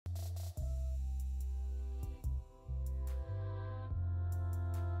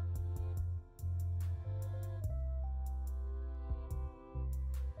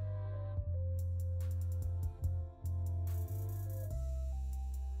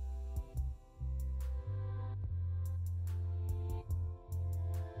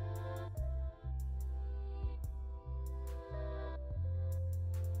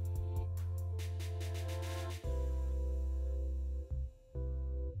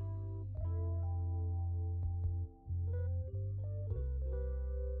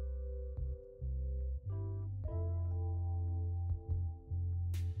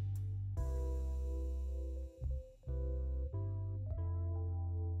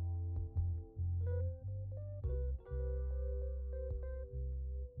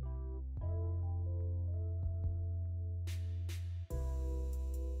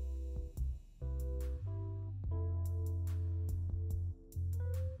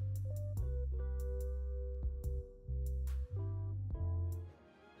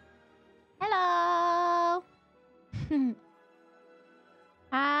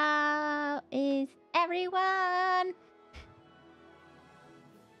How is everyone?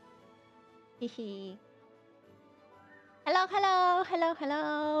 Hehe. Hello, hello, hello,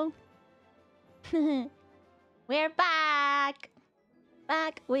 hello. We're back.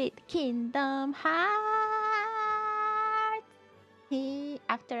 Back with Kingdom Hearts.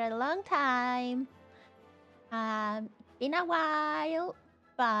 After a long time. It's been a while,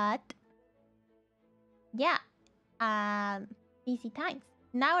 but yeah. Busy times.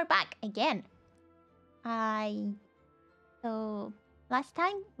 Now we're back again. So last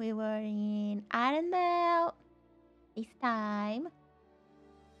time we were in Arendelle. This time,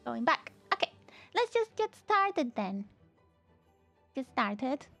 going back. Okay, let's just get started then. Get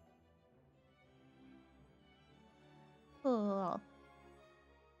started. Cool.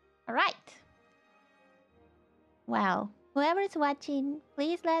 Alright. Well, whoever's watching,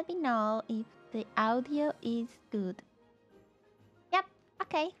 please let me know if the audio is good. Yep,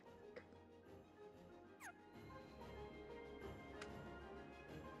 okay.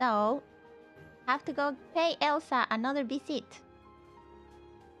 So, have to go pay Elsa another visit.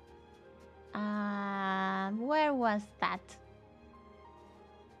 Where was that?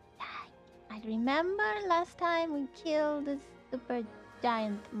 I remember last time we killed the super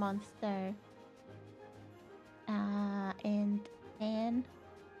giant monster. And then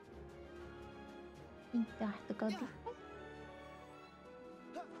I think I have to go this way.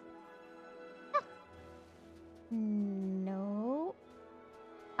 No.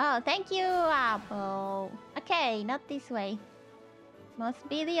 Oh, thank you, Apple. Okay, not this way. Must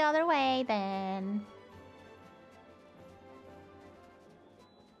be the other way then.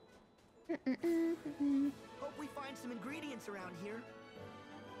 Hope we find some ingredients around here.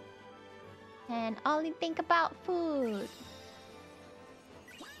 And only think about food.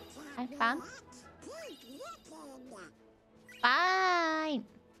 I found. Fine.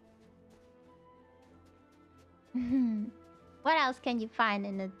 What else can you find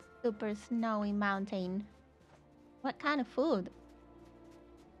in a super snowy mountain? What kind of food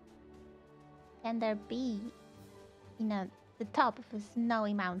can there be in the top of a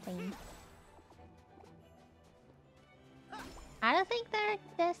snowy mountain? I don't think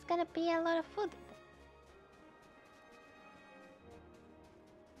there's gonna be a lot of food.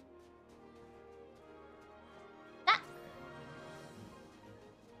 Ah!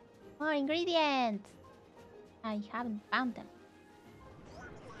 More ingredients. I haven't found them.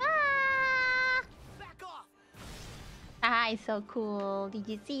 Ah! Back off. Ah, it's so cool. Did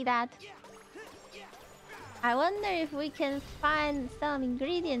you see that? I wonder if we can find some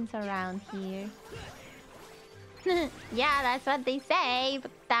ingredients around here. Yeah, that's what they say, but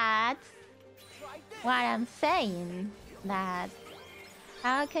that's what I'm saying. That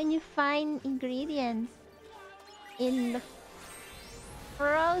how can you find ingredients in the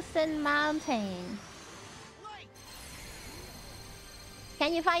frozen mountain?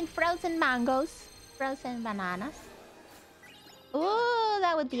 Can you find frozen mangoes? Frozen bananas? Ooh,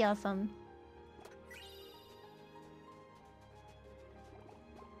 that would be awesome.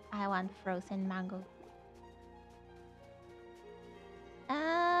 I want frozen mango.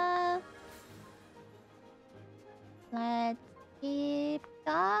 Let's keep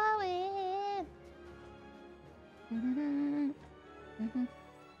going.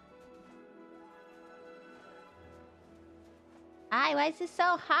 Why is it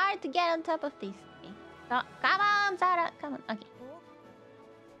so hard to get on top of this thing? Come on, Sarah. Come on. Okay.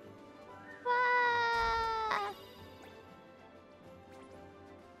 Ah.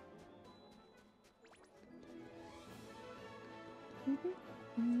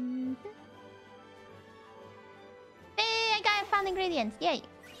 Hey, I found ingredients. Yay.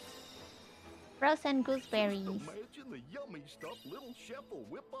 Frozen gooseberries. Imagine the yummy stuff little chef will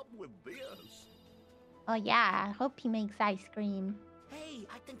whip up with this. Oh yeah, I hope he makes ice cream. Hey,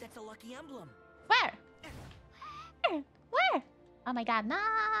 I think that's a lucky emblem. Where? Where? Oh my god,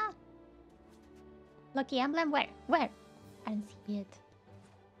 nah. Lucky emblem? Where? Where? I don't see it.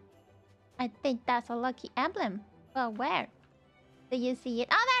 I think that's a lucky emblem. Well, where? Do you see it?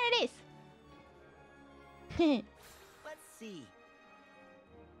 Oh, there it is! Let's see.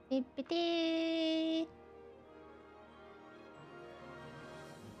 Chippity.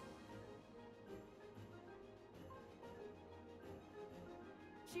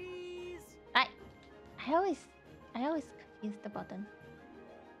 Cheese. I always confuse the button.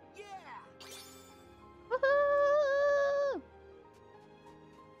 Yeah. Woohoo!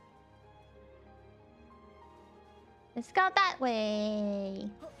 Let's go that way.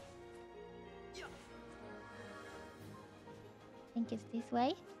 I think it's this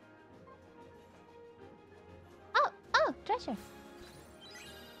way. Oh, treasure.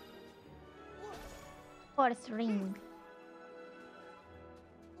 Fourth ring.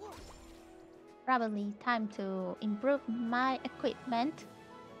 Probably time to improve my equipment.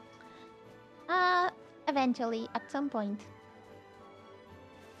 Eventually, at some point,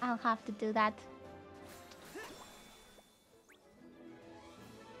 I'll have to do that.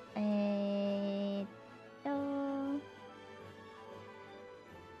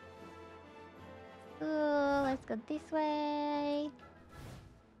 Let's go this way.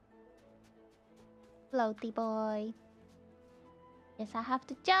 Floaty boy. Yes, I have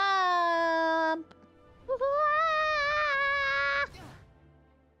to jump.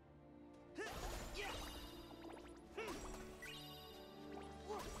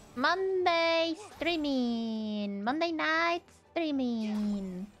 Monday streaming. Monday night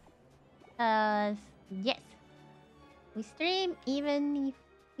streaming. Yes. We stream even if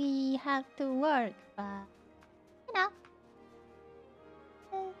we have to work, but you know.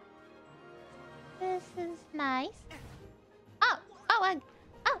 This is nice.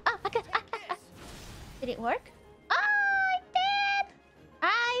 Okay. Did it work? Oh, I did!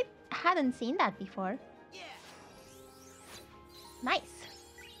 I hadn't seen that before. Nice.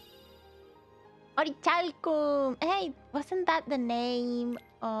 Orichalcum! Hey, wasn't that the name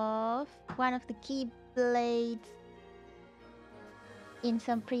of one of the keyblades in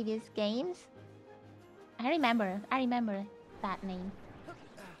some previous games? I remember that name.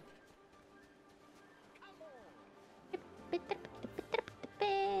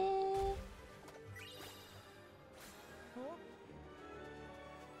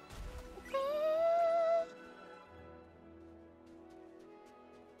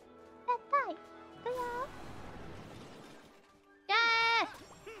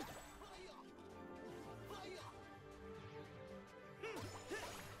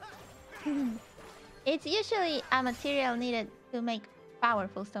 It's usually a material needed to make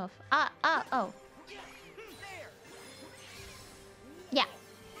powerful stuff. Oh. Yeah.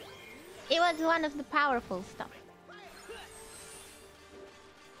 It was one of the powerful stuff.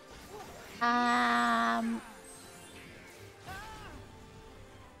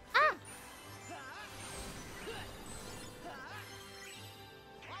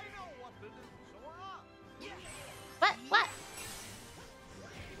 What?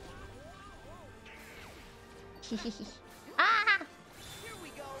 Here we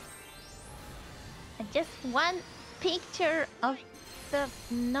go. Just one picture of the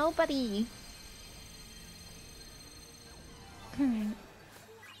nobody.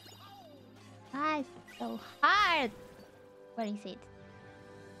 Why is it so hard? Where is it?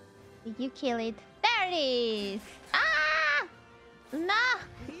 Did you kill it? There it is! Ah! No!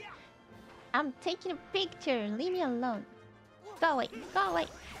 I'm taking a picture. Leave me alone. Go away. Go away.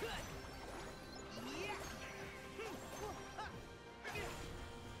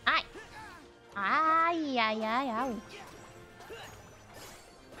 Ay, ow.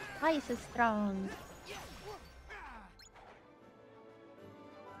 Why is it strong?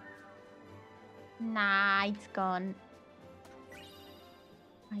 Nah, it's gone.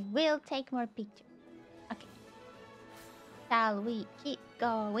 I will take more pictures. Okay. Shall we keep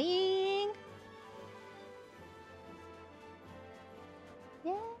going?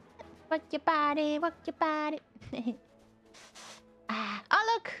 Yeah. Work your body, work your body. Oh,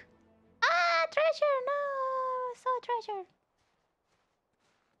 look! Treasure! No! I saw a treasure.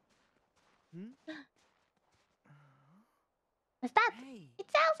 What's that? Hey,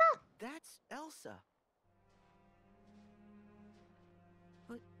 It's Elsa! that's Elsa.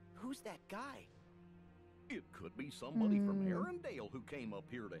 But who's that guy? It could be somebody from Arendelle who came up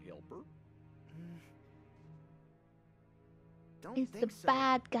here to help her. Don't It's think the so.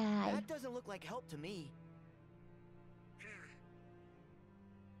 bad guy. That doesn't look like help to me.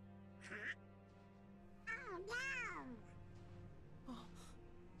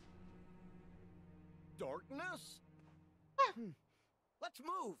 Darkness? Let's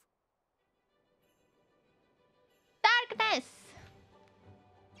move. Darkness!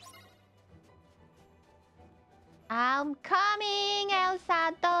 I'm coming,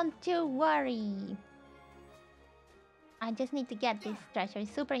 Elsa. Don't you worry. I just need to get this treasure.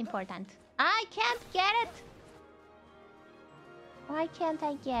 It's super important. I can't get it. Why can't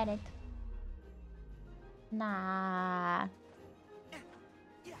I get it? Nah.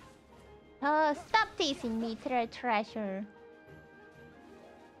 Oh, stop teasing me, treasure.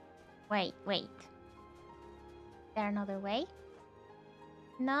 Wait. Is there another way?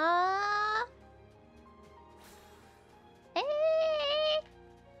 No.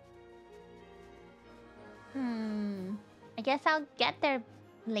 I guess I'll get there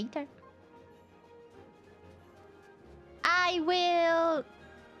later. I will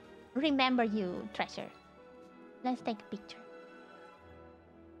remember you, treasure. Let's take a picture.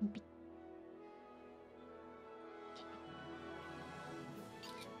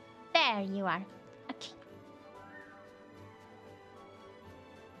 There you are. Okay.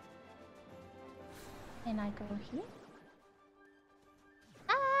 Can I go here?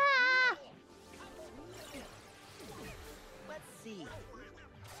 Ah! Let's see.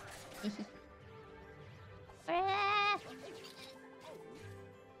 Ah!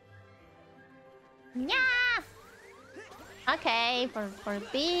 Nya! Okay, for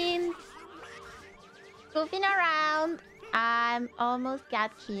beans. Goofing around. I'm almost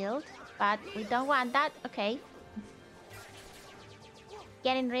got killed, but we don't want that. Okay.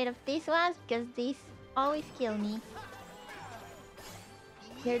 Getting rid of these ones because these always kill me.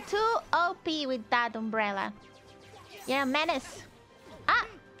 You're too OP with that umbrella. You're a menace. Ah!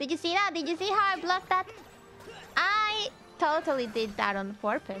 Did you see that? Did you see how I blocked that? I totally did that on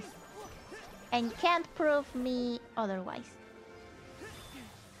purpose. And you can't prove me otherwise.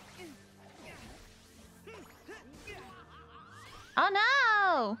 Oh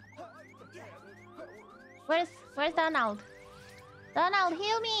no! Where's Donald? Donald,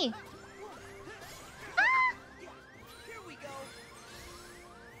 heal me! Ah! Here we go.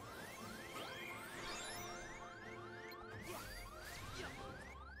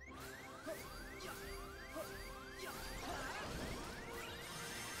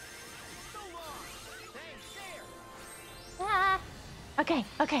 So long. Thanks, there. Ah! Okay,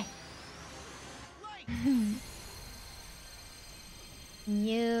 okay.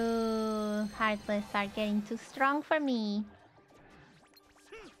 You Heartless are getting too strong for me.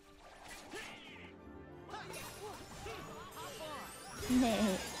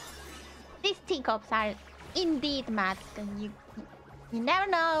 These teacups are indeed mad because you never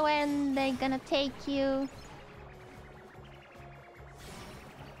know when they're gonna take you.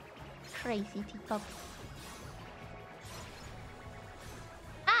 Crazy teacups.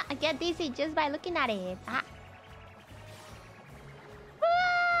 Ah, I get dizzy just by looking at it. Ah.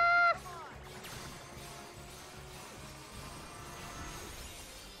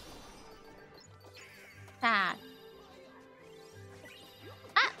 Ah.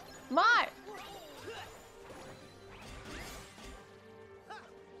 Ah! More!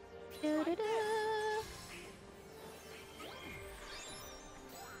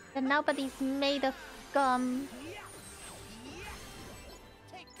 But nobody's made of gum.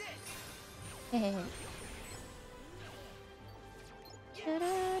 Take this.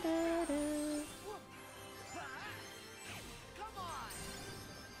 Come on.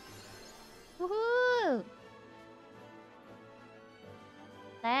 Woohoo!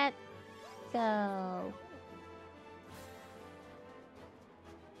 Let's go.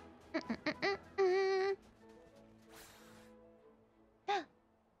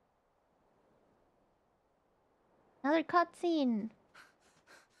 Another cutscene.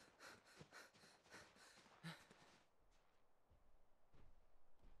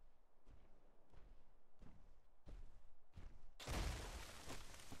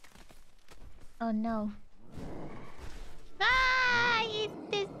 Oh no. Ah, it's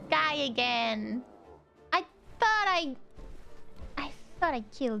this guy again. I thought I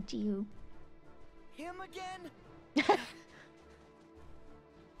killed you. Him again?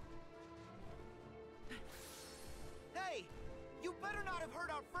 Hey, you better not have hurt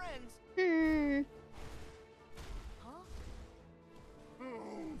our friends. Huh?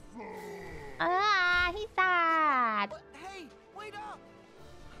 Ah, he's sad. But, hey, wait up!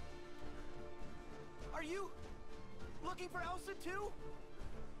 Are you looking for Elsa too?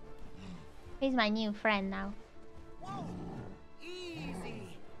 He's my new friend now. Whoa!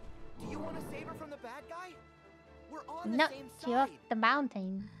 Easy! Do you want to save her from the bad guy? We're on the No, same she off side. the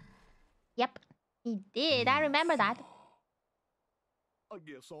mountain. Yep, he did. I remember that. I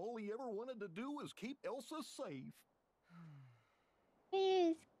guess all he ever wanted to do was keep Elsa safe.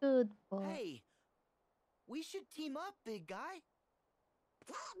 He's good boy. Hey, we should team up, big guy.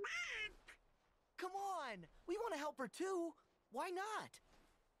 Come on, we want to help her too. Why not?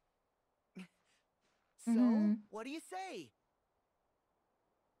 So, what do you say?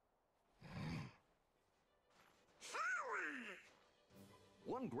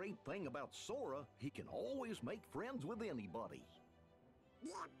 One great thing about Sora, he can always make friends with anybody.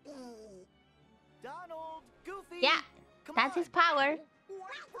 Donald, Goofy. Yeah, come that's on. his power.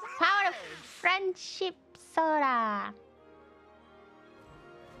 Power of friendship, Sora.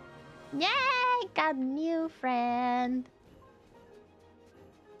 Yay! Got new friend.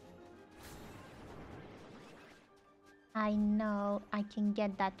 I know I can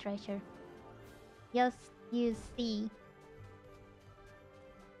get that treasure. Just you see.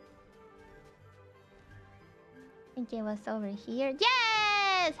 think it was over here.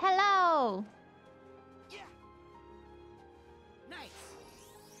 Yes! Hello! Yeah. Nice.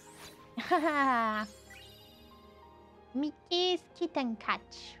 Haha. Mickey's Kitten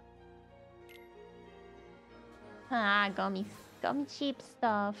Catch. Ah, gummies. Gummy cheap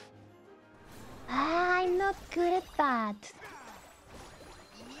stuff. Ah, I'm not good at that.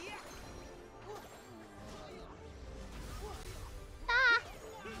 Ah!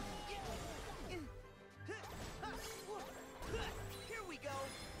 Here we go.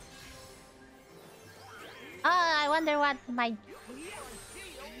 Oh, I wonder what my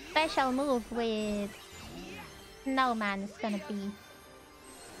special move with Snowman is gonna be.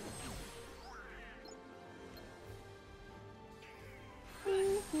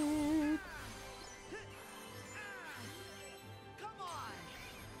 Come on.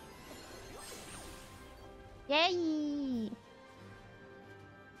 Yay!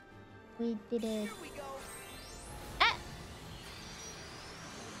 We did it. Here we go. Ah!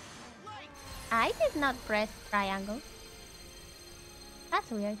 Light. I did not press triangle. That's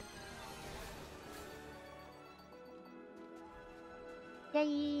weird.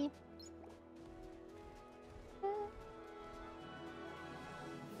 Yay!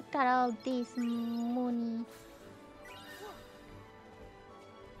 Look at all this money.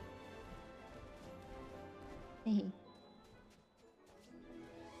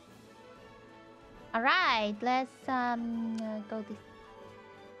 All right, let's go this.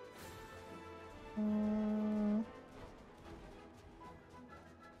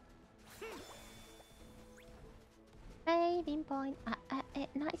 Saving point.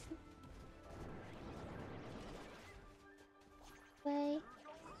 Nice. Way.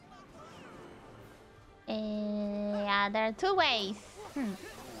 Yeah, there are two ways.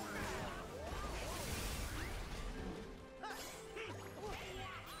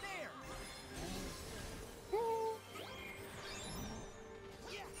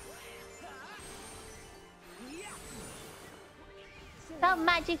 So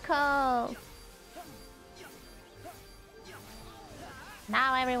magical.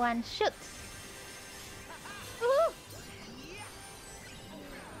 Now everyone shoots. Woohoo!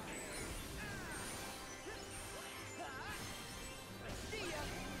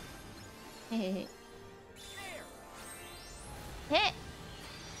 Hey.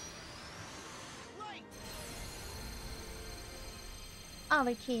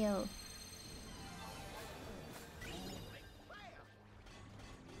 Overkill.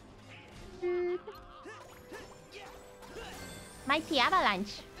 Mighty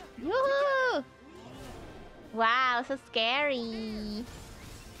avalanche. Yoo-hoo! Wow, so scary.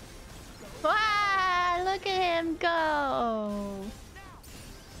 Wow, look at him go.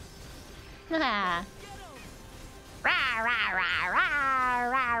 Rah, rah, rah, rah,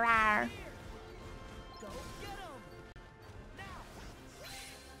 rah, rah.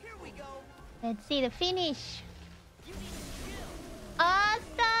 Let's see the finish.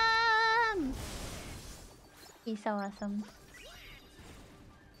 Awesome! He's so awesome.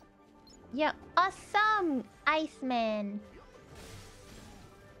 You're awesome, Iceman.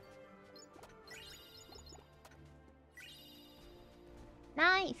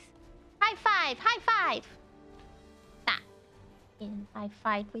 Nice. High five, high five. Ah, in high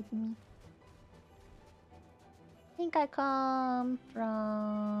five with me. I think I come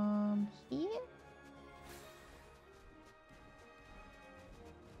from here.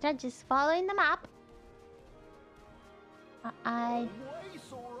 Just following the map. I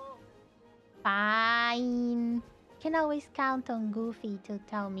fine. Can always count on Goofy to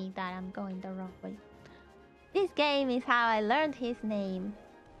tell me that I'm going the wrong way. This game is how I learned his name,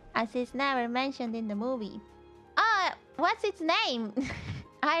 as it's never mentioned in the movie. What's its name?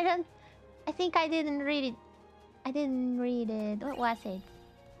 I think I didn't read it. I didn't read it. What was it?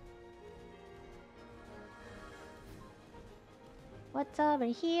 What's over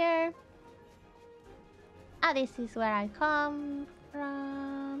here? Ah, this is where I come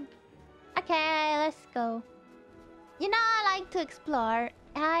from. Okay, let's go. You know, I like to explore.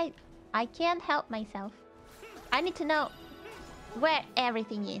 I can't help myself. I need to know where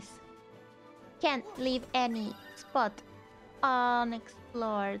everything is. Can't leave any spot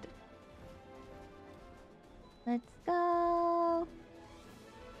unexplored. Let's go.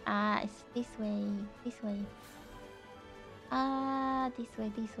 Ah, it's this way. This way. Ah, this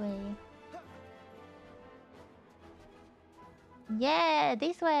way, this way. Yeah,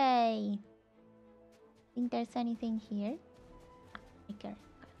 this way. Think there's anything here? Okay.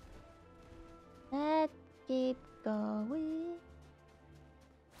 Let's keep going.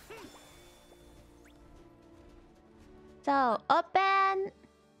 So, open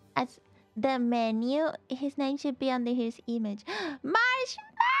as the menu, his name should be under his image. Marshmallow!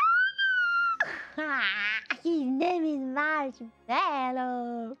 His name is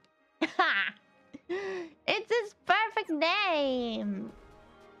Marshmallow. It's his perfect name.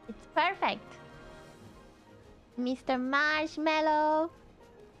 It's perfect. Mr. Marshmallow.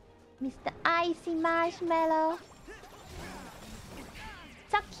 Mr. Icy Marshmallow.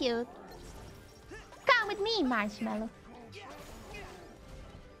 So cute. Come with me, Marshmallow.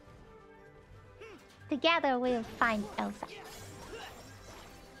 Together we'll find Elsa.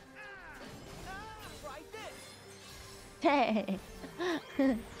 Hey.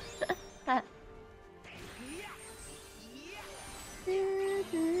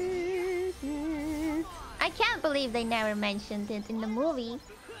 I can't believe they never mentioned it in the movie.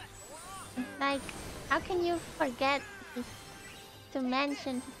 Like, how can you forget to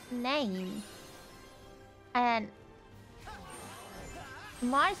mention his name? And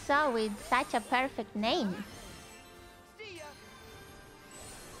more so with such a perfect name. See ya.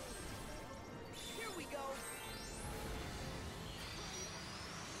 Here we go.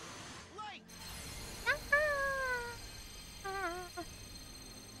 Light.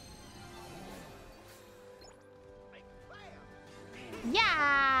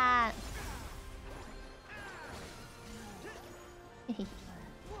 Yeah.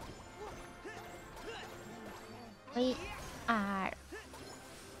 We are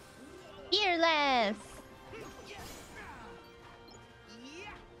fearless.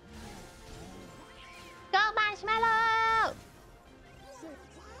 Go, Marshmallow!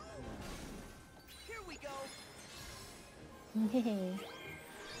 Here we go.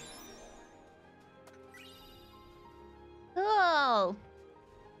 Cool.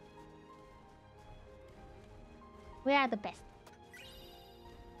 We are the best.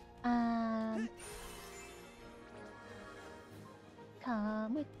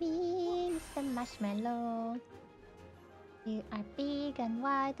 Come with me, Mr. Marshmallow. You are big and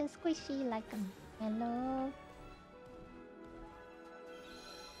white and squishy like a marshmallow.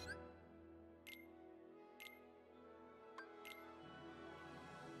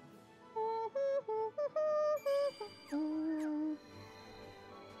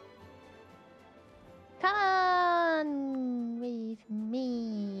 Come on with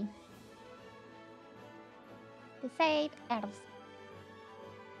me to save Elsa.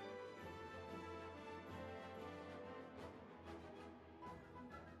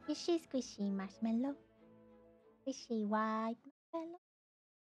 Squishy, squishy marshmallow. Squishy white marshmallow.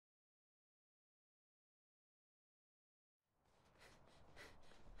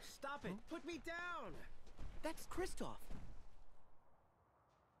 Stop it! Put me down! That's Kristoff.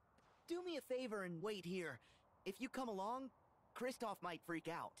 Do me a favor and wait here. If you come along, Kristoff might freak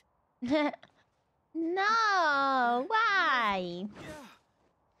out. No, why?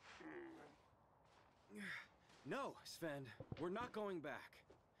 No, Sven, we're not going back.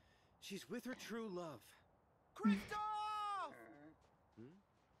 She's with her true love. Kristoff!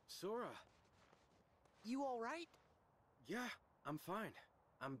 Sora. You all right? Yeah, I'm fine.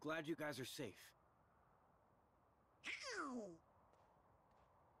 I'm glad you guys are safe.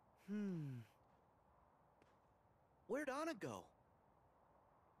 Where'd Anna go?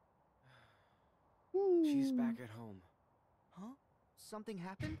 She's back at home. Huh? Something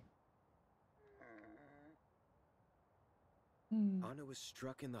happened? Anna was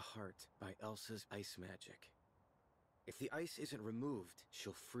struck in the heart by Elsa's ice magic. If the ice isn't removed,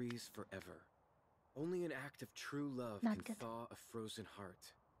 she'll freeze forever. Only an act of true love Not can good. thaw a frozen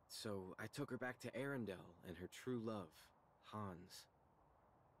heart. So I took her back to Arendelle and her true love, Hans.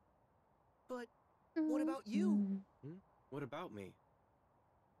 But what about you? What about me?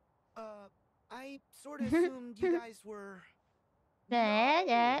 I sort of assumed you guys were...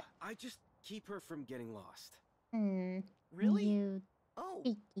 Yeah. I just keep her from getting lost. Really? You Oh,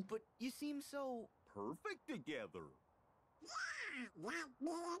 cheeky. but you seem so... Perfect together.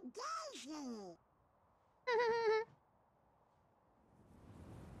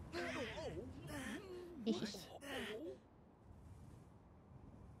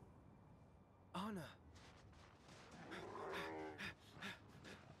 Anna.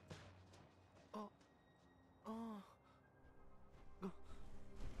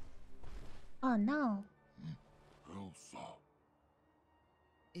 Oh no. Elsa.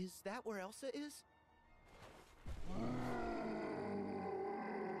 Is that where Elsa is?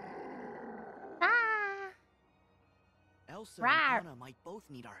 Ah! Elsa Rawr. and Anna might both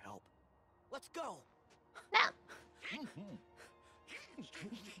need our help. Let's go! No!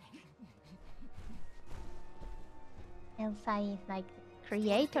 Elsa is like the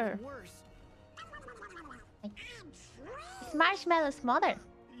creator. Even worse. Like, it's Marshmallow's mother.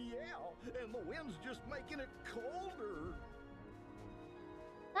 Yeah, And the wind's just making it colder.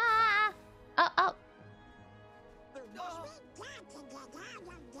 Ah! Oh, oh. There must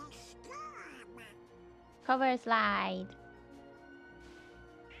Cover slide.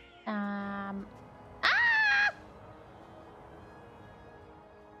 Ah!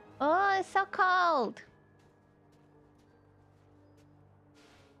 Oh, it's so cold.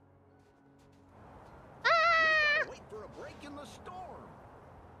 Ah! Wait for a break in the storm.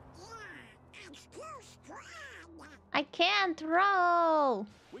 I can't roll.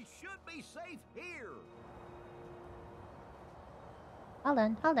 We should be safe here. Hold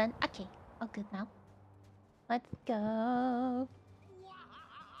on, hold on. Okay, all good now. Let's go.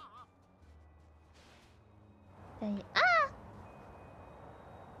 Say, ah!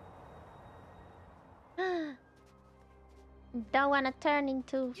 Don't want to turn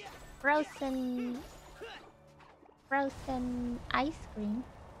into frozen ice cream.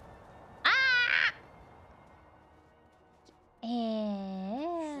 Ah!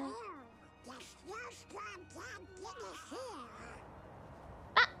 Yeah.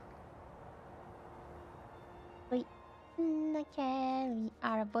 Ah! Wait. Okay, we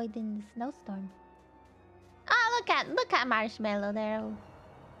are avoiding the snowstorm. Oh, look at Marshmallow there.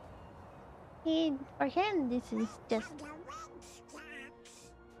 For him, this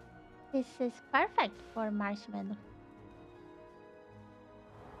is perfect for Marshmallow.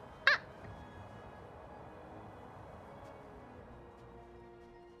 Ah!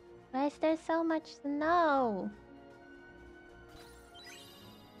 Why is there so much snow?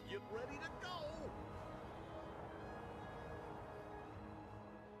 Get ready to go.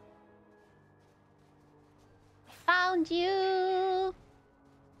 Found you!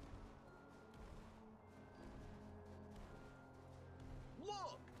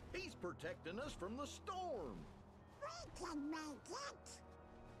 Look, he's protecting us from the storm. We can make it.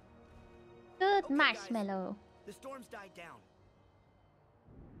 Good Okay, Marshmallow. The storm's died down.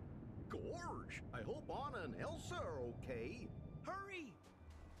 Gorge, I hope Anna and Elsa are okay. Hurry!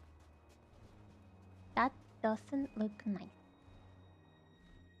 That doesn't look nice.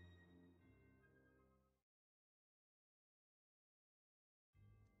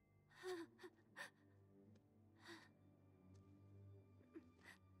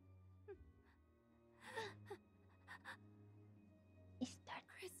 It's dark.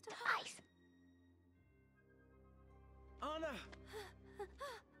 The ice. Anna!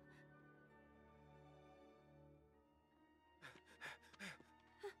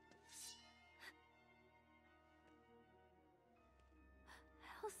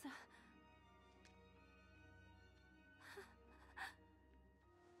 Elsa.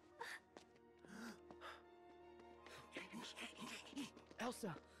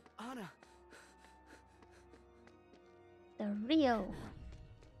 Elsa, Anna. The real.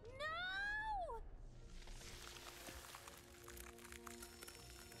 No!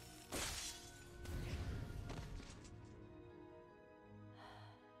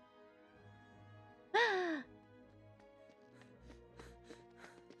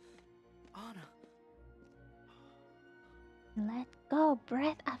 Anna. Let go.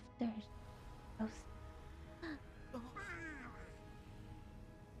 Breath after. Those.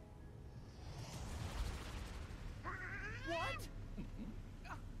 What?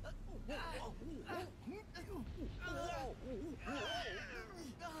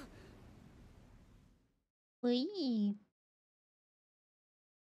 Wee.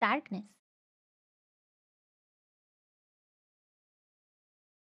 Darkness.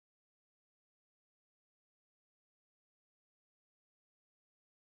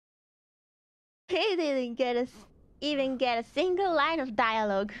 He didn't even get a single line of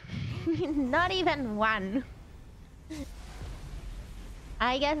dialogue. Not even one.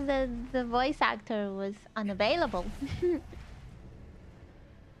 I guess the voice actor was unavailable.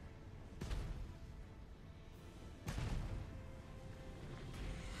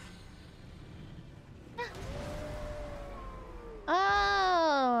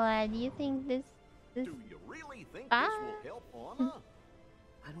 Oh, and you think this Do you really think Ah. this will help Anna?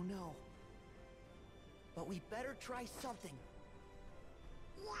 I don't know. But we better try something.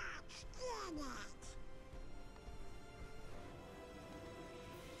 Let's get it.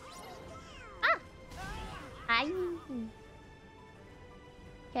 I.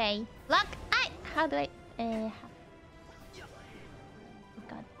 Okay, look. How do I? Oh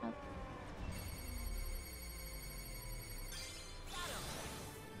God. Oh.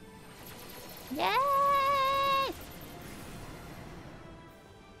 Yes.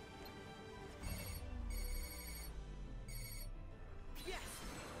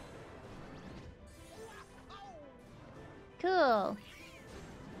 Cool.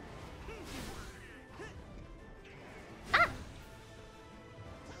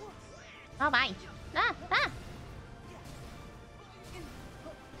 Oh my! Ah! Ah!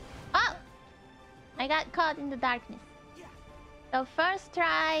 Oh! I got caught in the darkness. So first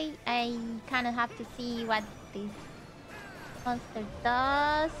try, I kind of have to see what this monster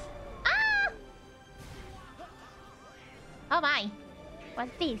does. Ah! Oh my!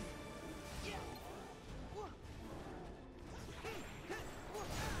 What's this?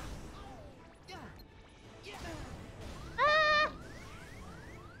 Ah!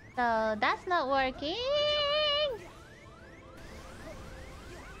 So that's not working.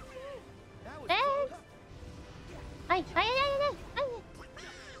 Thanks. Ay, ay, ay, ay, ay, ay.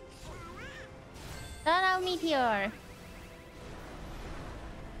 No, meteor.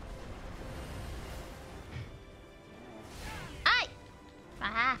 Ay!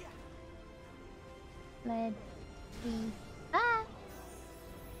 Ah! Let's see. Ah!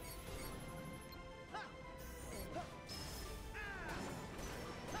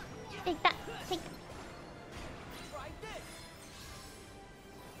 Take that! Take.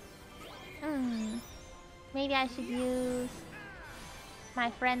 Maybe I should use my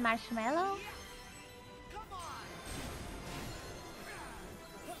friend Marshmallow?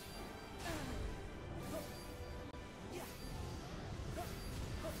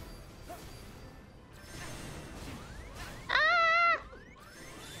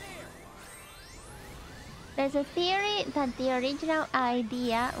 There's a theory that the original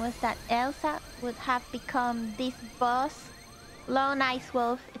idea was that Elsa would have become this boss, Lone Ice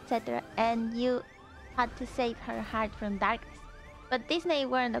Wolf, etc., and you had to save her heart from darkness. But Disney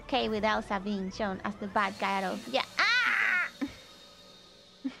weren't okay with Elsa being shown as the bad guy at all. Yeah. Ah!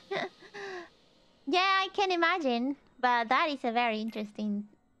 Yeah, I can imagine. But that is a very interesting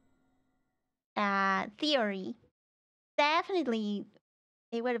theory. Definitely,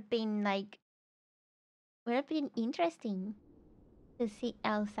 it would have been like... would have been interesting to see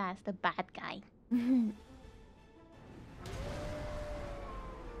Elsa as the bad guy.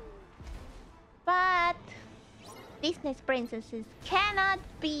 But Disney's princesses cannot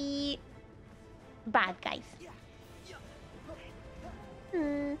be bad guys.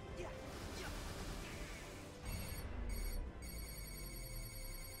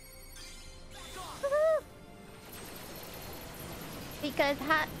 Because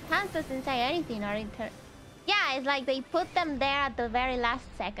Hans doesn't say anything or yeah, it's like they put them there at the very last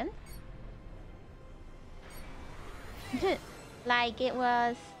second. Like it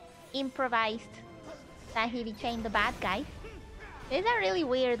was improvised that he became the bad guy. He's a really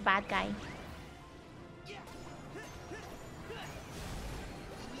weird bad guy.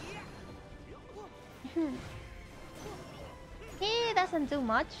 He doesn't do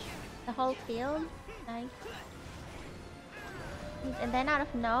much. The whole field, like, and then out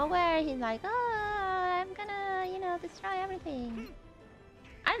of nowhere, he's like, "Oh, I'm gonna, you know, destroy everything."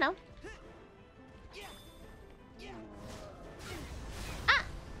 I don't know. Ah!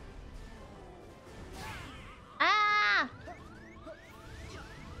 Ah!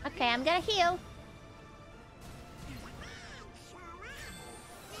 Okay, I'm gonna heal.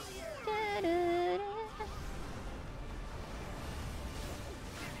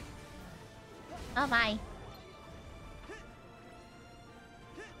 Oh my.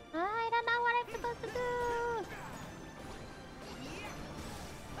 I don't know what I'm supposed to do.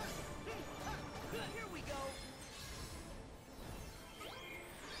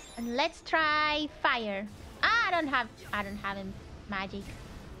 And let's try fire. I don't have him magic.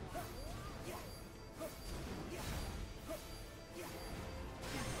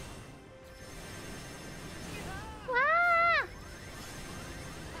 Ah!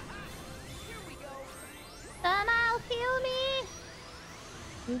 Somehow heal me.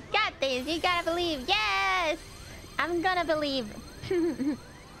 You got this. You gotta believe. Yes! I'm gonna believe.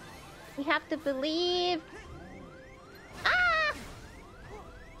 We have to believe. Ah!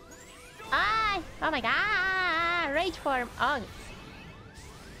 Ah! Oh my god! Rage form. Oh.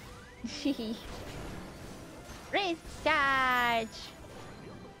 Recharge.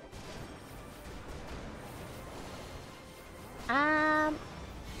 Ah!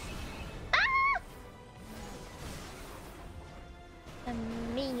 A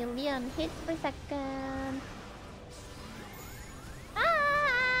million hits per second.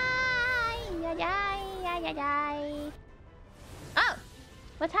 Ay, ay, ay, ay, ay, ay. Oh!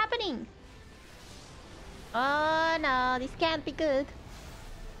 What's happening? Oh no, this can't be good.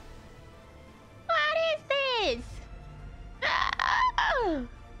 What is this? Oh!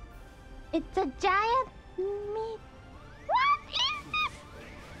 It's a giant meat. What is this?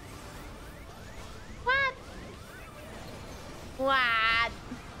 What? What?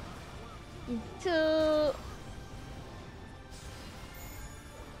 It's too...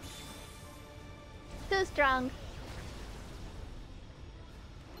 too strong.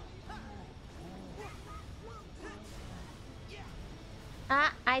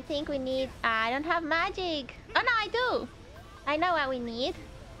 I think we need... I don't have magic. Oh, no, I do. I know what we need.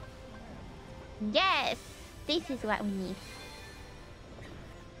 Yes! This is what we need.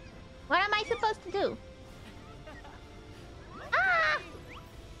 What am I supposed to do? Ah!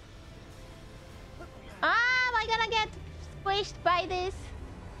 Am I gonna get squished by this?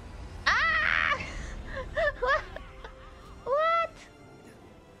 Ah! What? What?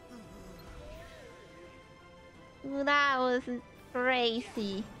 That was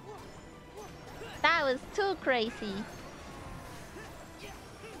crazy. That was too crazy.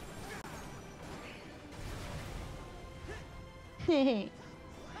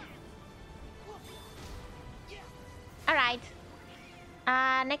 Alright.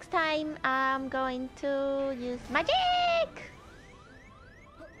 Next time I'm going to use magic!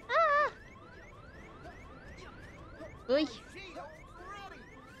 Ah! Uy.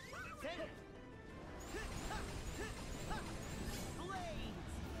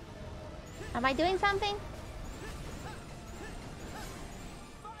 Am I doing something?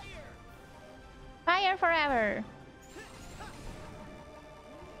 Fire forever.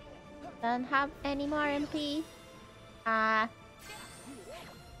 Don't have any more MP. Ah.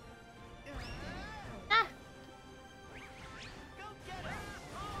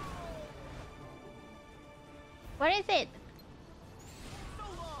 Where is it?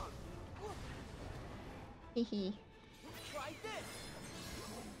 Hehe.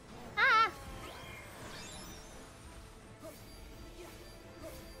 Ah!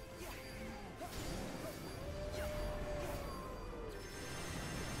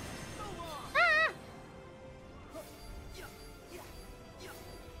 Ah!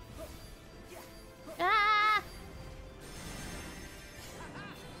 Ah!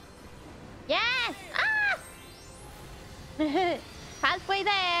 Yes! Ah! Halfway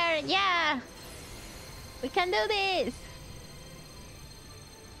there! Yeah! We can do this!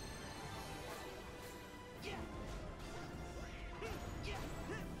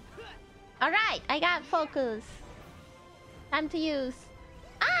 Alright, I got focus. Time to use.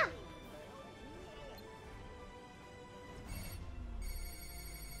 Ah!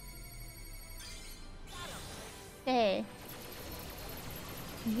 Okay.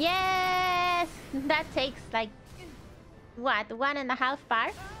 Yes! That takes like... what? 1.5 bar?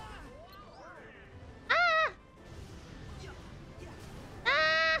 Ah!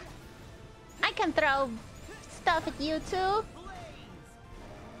 Ah! I can throw stuff at you too.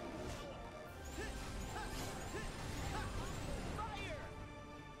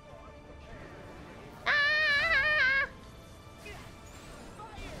 Ah!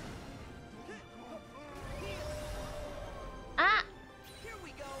 Ah!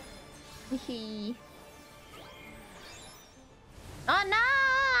 Hehe. Oh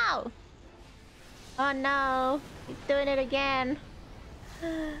no! Oh no! He's doing it again.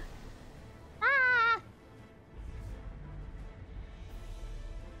 Ah!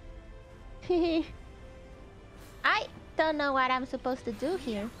 I don't know what I'm supposed to do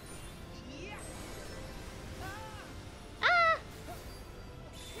here. Ah!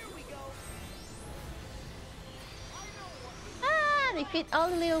 Ah! Defeat all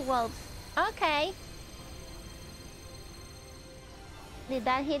the little wolves. Okay. Did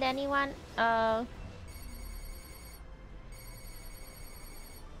that hit anyone? Oh.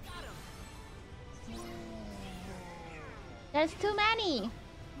 There's too many.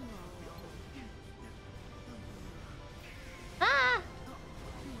 Ah!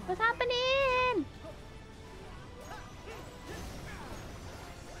 What's happening?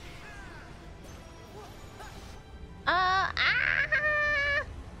 Ah!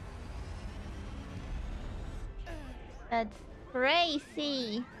 That's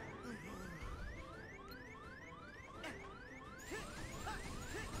crazy.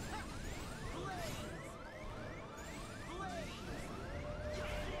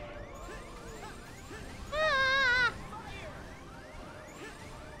 Ah!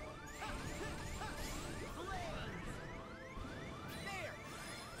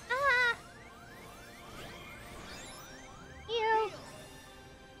 Ah! Ew.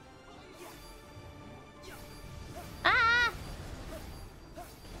 Ah!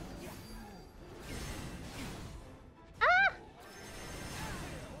 Ah!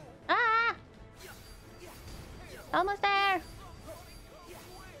 Ah! Almost there.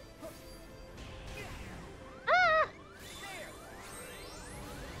 Ah!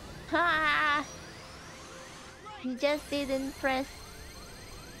 Ah! You just didn't press.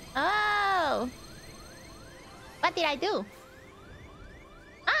 Oh! What did I do?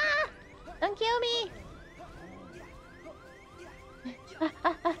 Ah! Don't kill me!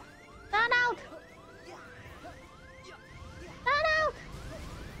 Not out! Not out!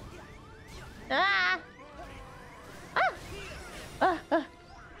 Ah!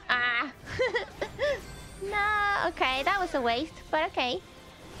 Ah! No, okay, that was a waste, but okay.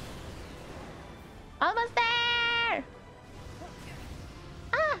 Almost there!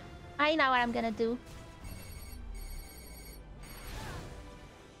 Ah! I know what I'm gonna do.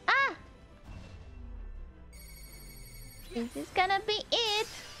 Ah! This is gonna be it!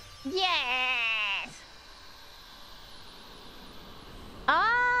 Yes!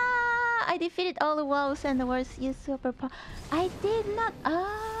 Ah! I defeated all the wolves and the wolves used superpower. I did not.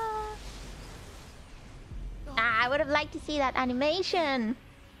 I would have liked to see that animation.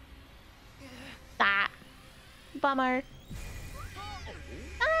 Ah, bummer.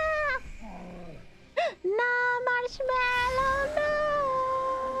 Ah! No, marshmallow,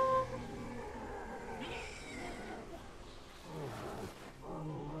 no!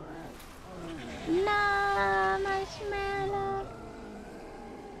 No, marshmallow.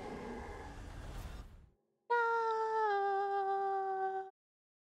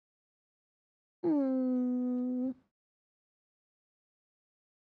 No.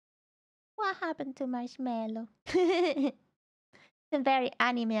 What happened to marshmallow? It's a very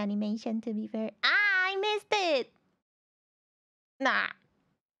anime animation, to be fair. Ah, I missed it. Nah.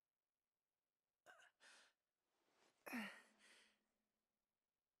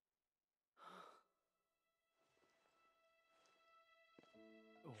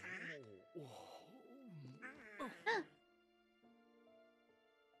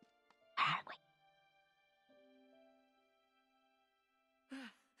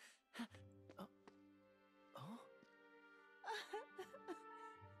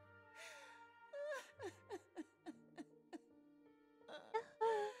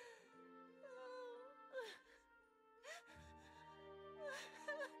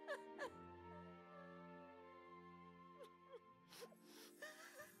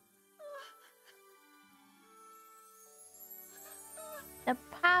 The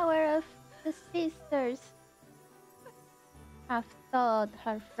power of the sisters have thawed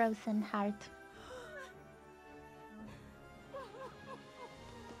her frozen heart.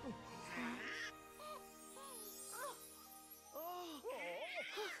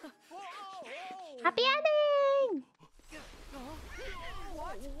 Happy ending!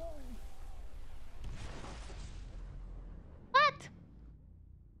 What?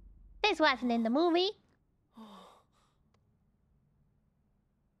 This wasn't in the movie.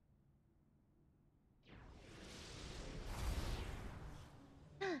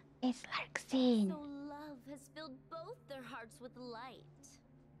 It's Larxene. So love has filled both their hearts with light.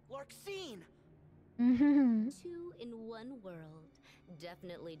 Larxene! Two in one world.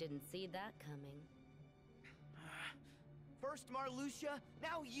 Definitely didn't see that coming. First Marluxia,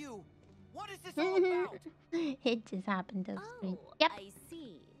 now you. What is this all about? It just happened to screen. Oh, Yep. I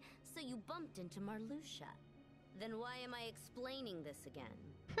see. So you bumped into Marluxia. Then why am I explaining this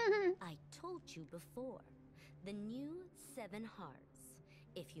again? I told you before. The new 7 hearts.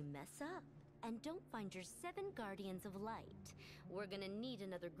 If you mess up and don't find your 7 guardians of light, we're gonna need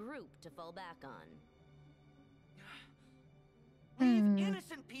another group to fall back on. Leave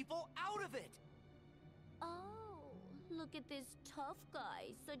innocent people out of it! Oh, look at this tough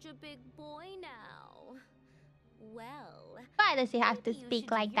guy, such a big boy now. Well, Why does he have to maybe you speak should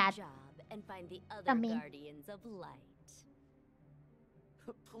do like your that? job and find the other I mean- guardians of light.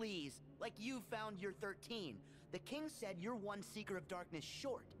 Please, like you found your 13. The king said you're one seeker of darkness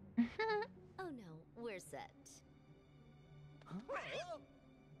short. Oh no, we're set.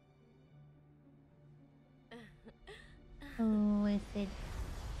 Who is it?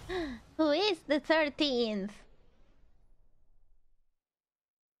 Who is the 13th?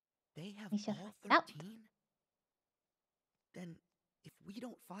 They have We should all find out. 13? Then, if we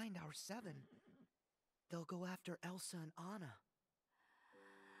don't find our 7, they'll go after Elsa and Anna.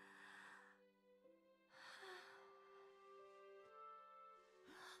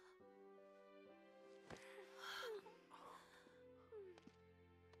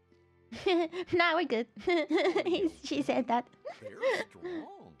 Now we're good. She said that. They're strong.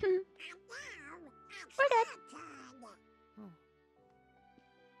 We're good.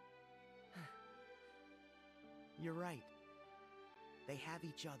 You're right. They have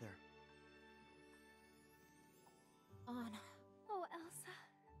each other. Anna. Oh, Elsa.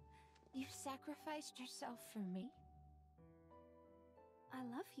 You sacrificed yourself for me? I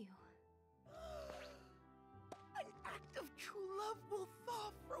love you. An act of true love will thaw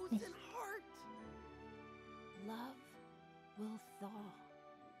a frozen heart. Love will thaw.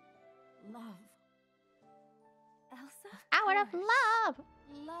 Love. Elsa? power of course. love.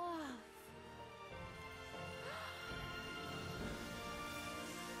 Love.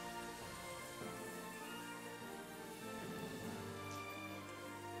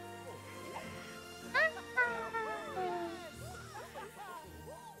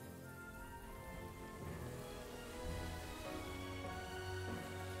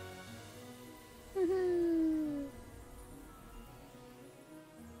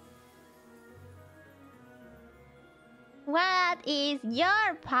 What is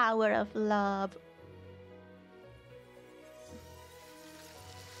your power of love?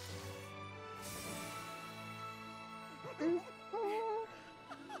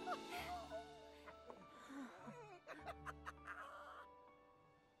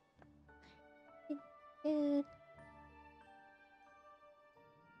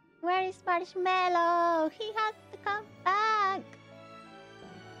 Where is Marshmallow? He has to come back.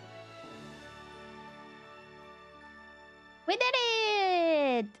 We did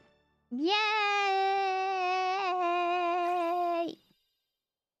it! Yay!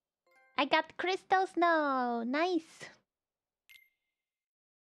 I got crystal snow. Nice.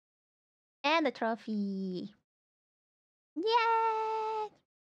 And a trophy. Yay!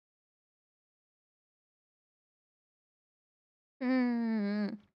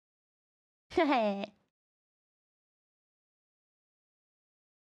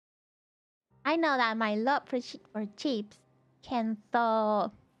 I know that my love for chips can thaw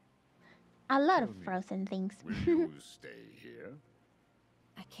a lot of Tell me, frozen things. Will you stay here?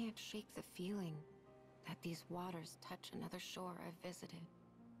 I can't shake the feeling that these waters touch another shore I've visited.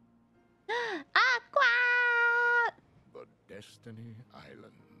 Aqua! The Destiny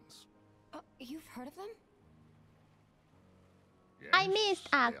Islands. You've heard of them? I Yes,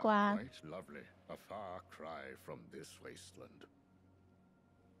 missed they are Aqua. quite lovely. A far cry from this wasteland.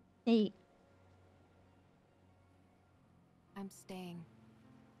 Hey. I'm staying.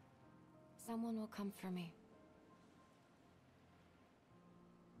 Someone will come for me.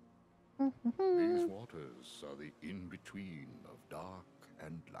 These waters are the in-between of dark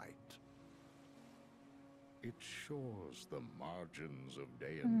and light. It shores the margins of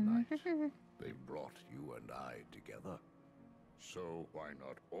day and night. They brought you and I together. So why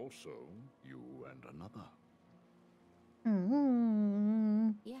not also you and another?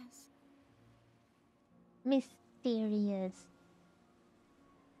 Yes. Mysterious.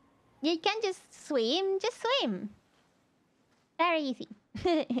 You can just swim. Just swim. Very easy.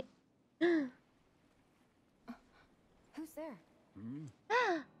 Who's there?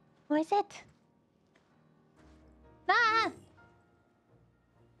 Who is it? Ah!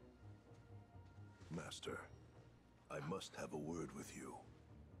 Master, I must have a word with you.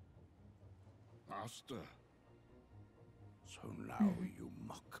 Master. So now you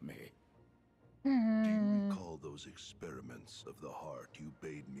mock me. Do you recall those experiments of the heart you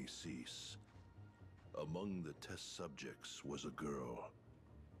bade me cease? Among the test subjects was a girl.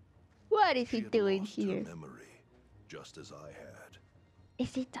 What is She he had doing lost here? her memory, just as I had.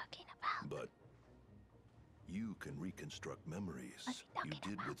 Is he talking about? But you can reconstruct memories. What's he talking You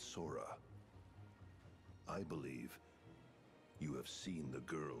did about? with Sora. I believe you have seen the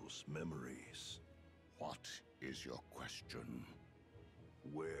girl's memories. What is your question?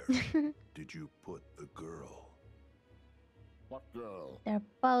 Where did you put the girl? What girl? They're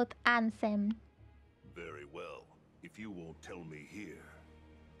both Ansem. Very well. If you won't tell me here,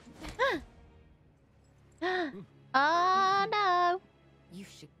 Oh no! You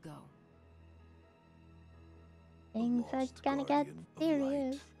should go. Things are lost gonna get guardian of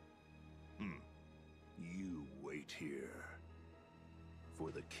serious. light. You wait here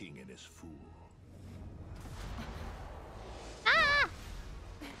for the king and his fool. Ah!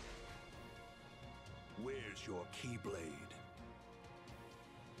 Where's your keyblade?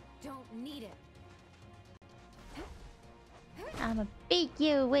 Don't need it. I'ma beat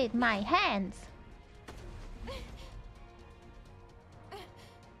you with my hands.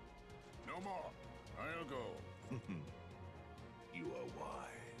 No more. I'll go. You are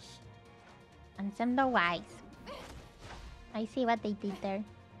wise. Ansem the Wise. I see what they did there.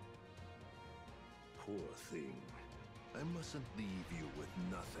 Poor thing. I mustn't leave you with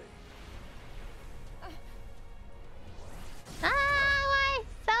nothing. Ah, why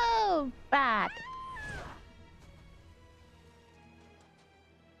so bad?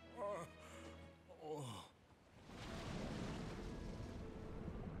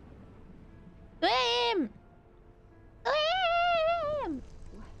 Swim! Swim!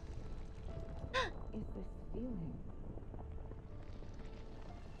 Is this feeling?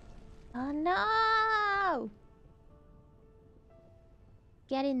 Oh no!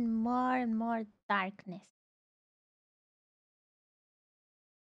 Getting more and more darkness.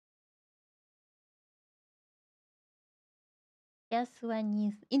 Just when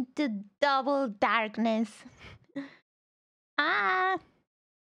you into double darkness. Ah.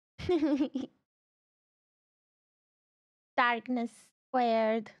 Darkness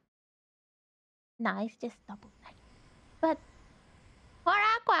squared. No, it's just double dark. But for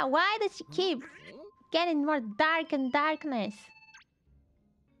Aqua, why does she keep getting more dark and darkness?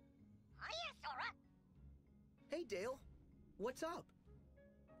 Hiya, Sora. Hey, Dale. What's up?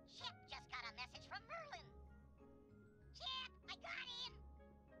 Chip just got a message from Merlin. Chip, I got in.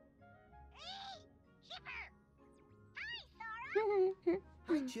 Hey, Chipper. Hi, Sora.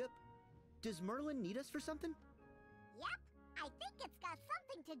 Hi, Chip. Does Merlin need us for something? Yep, I think it's got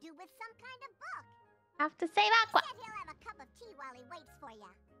something to do with some kind of book. Have to save He Aqua. said he'll have a cup of tea while he waits for you.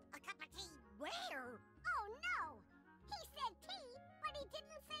 A cup of tea where? Oh, no. He said tea, but he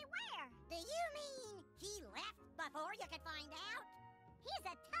didn't say where. Do you mean he left before you could find out? He's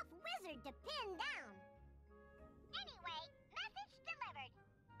a tough wizard to pin down. Anyway, message delivered.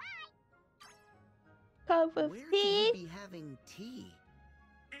 Bye. Cup of Where tea. could he be having tea?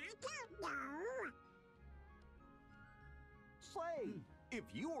 I don't know. Say, if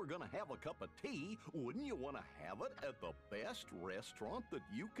you were gonna have a cup of tea, wouldn't you want to have it at the best restaurant that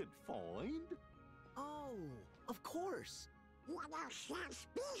you could find? Oh, of course. ChipiStream.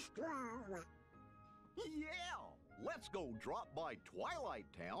 Yeah! Let's go drop by Twilight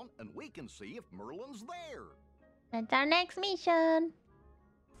Town and we can see if Merlin's there. That's our next mission.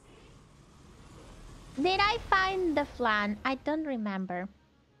 Did I find the flan? I don't remember.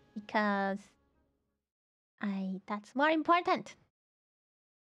 Because that's more important.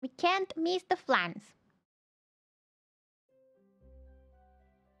 We can't miss the flans.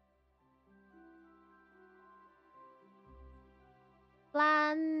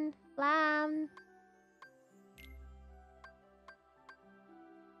 Flan.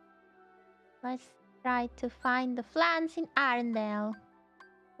 Let's try to find the flans in Arendelle.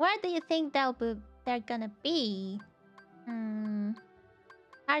 Where do you think they're gonna be?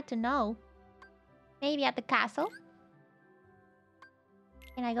 Hard to know. Maybe at the castle?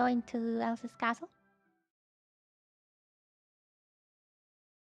 Can I go into Elsa's castle?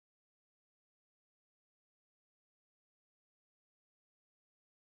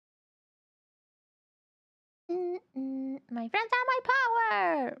 My friends are my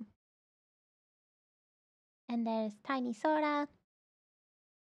power! And there's Tiny Sora.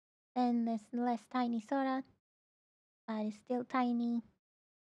 Then there's less Tiny Sora. But it's still tiny.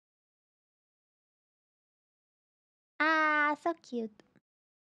 Ah, so cute.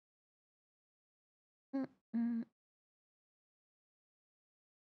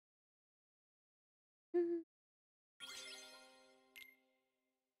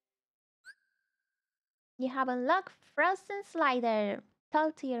 You have unlocked Frozen Slider.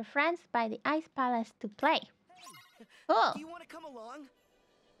 Talk to your friends by the Ice Palace to play. Cool. Do you want to come along?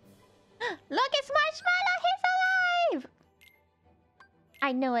 Look, it's Marshmallow! He's alive!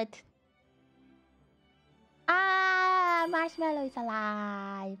 I knew it. Ah, Marshmallow is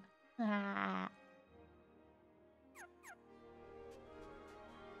alive. Ah.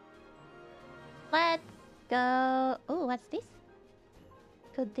 Let's go. Oh, what's this?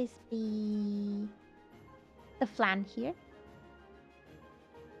 Could this be the flan here?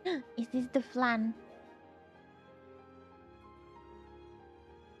 Is this the flan?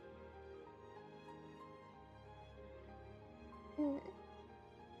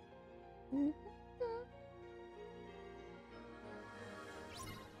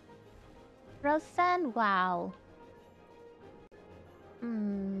 Frozen, wow.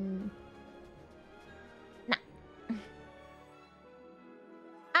 Nah.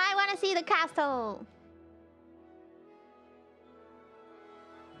 I want to see the castle.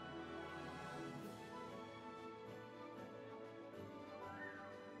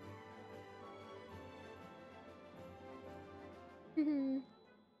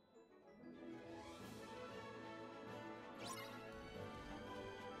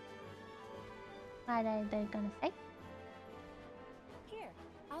 What are they gonna say? Here,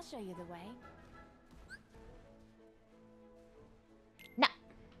 I'll show you the way. No.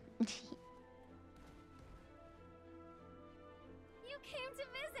 You came to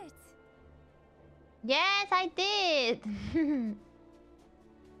visit. Yes, I did.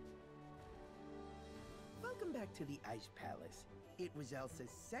 Welcome back to the Ice Palace. It was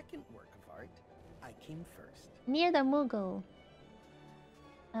Elsa's second work of art. I came first. Near the Moogle.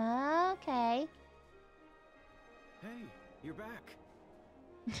 Okay. Hey, you're back.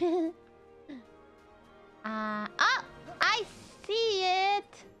 Oh, I see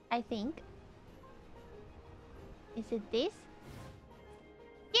it. I think. Is it this?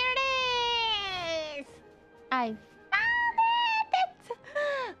 Here it is. I found it.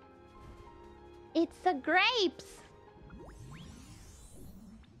 It's the grapes!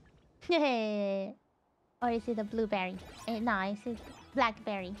 Or is it a blueberry? No, it's a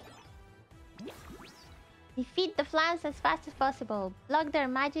blackberry. Defeat the flans as fast as possible. Block their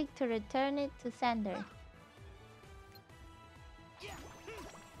magic to return it to sender.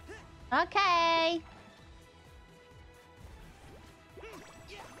 Okay.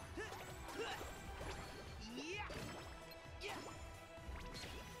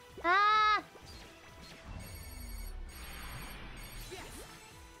 Ah!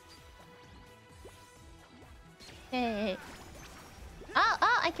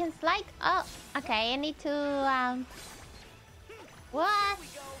 Oh, I can slide. Oh, okay. I need to What?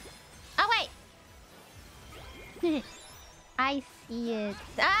 Oh wait. I see it.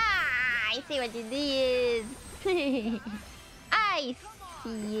 Ah! I see what you did. I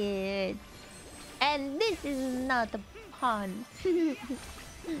see it. And this is not a pun.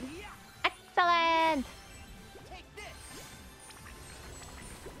 Excellent.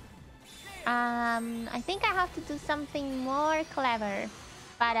 I think I have to do something more clever,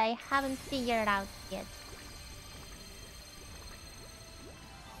 but I haven't figured it out yet.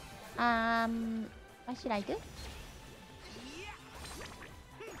 What should I do?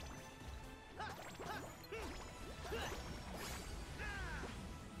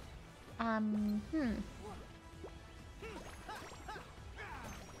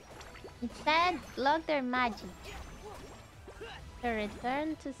 It said block their magic to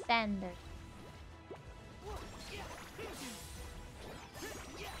return to sender.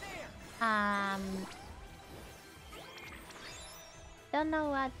 Don't know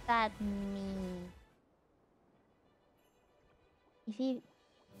what that means. He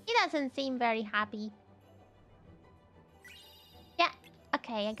doesn't seem very happy. Yeah,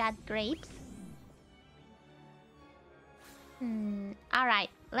 okay, I got grapes. Alright,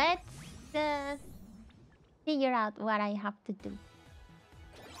 let's figure out what I have to do.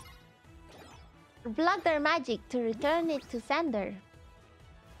 Block their magic to return it to sender.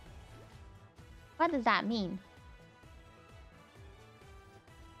 What does that mean?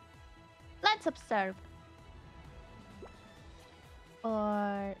 Let's observe.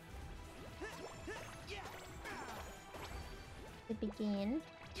 Or to begin.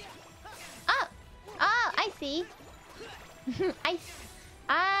 Oh, I see.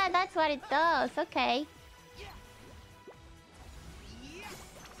 That's what it does. Okay.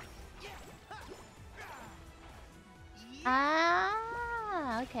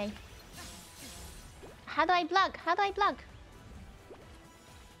 Okay. How do I block? How do I block?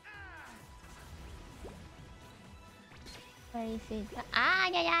 Where is it?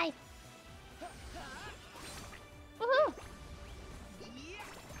 Yeah. Woohoo!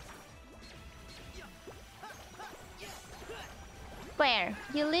 Square.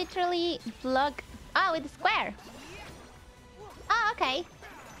 You literally block. Oh, with the square. Oh, okay.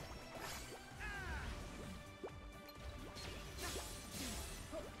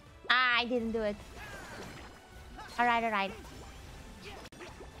 I didn't do it. Alright.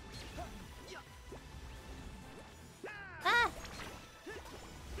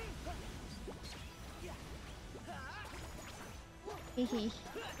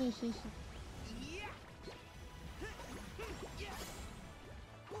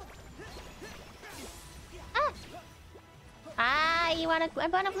 I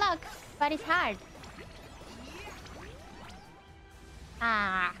wanna block, but it's hard.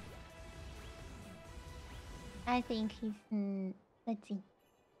 I think he's let's see.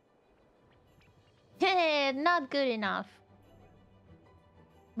 Not good enough.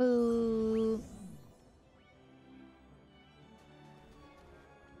 Boo.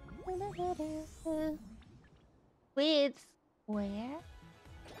 With where?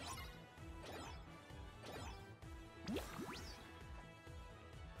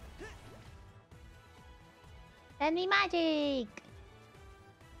 Send me magic.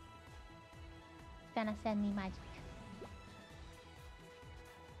 It's gonna send me magic.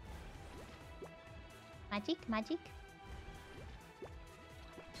 Magic.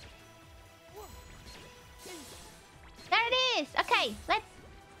 There it is. Okay,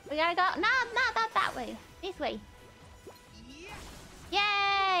 we gotta go. No, not that way. This way.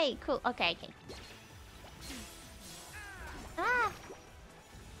 Yay! Cool. Okay.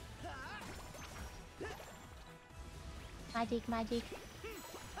 Magic.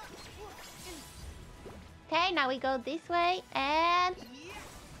 Okay, now we go this way and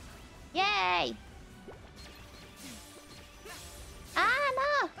yay!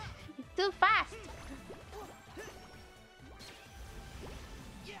 No! It's too fast.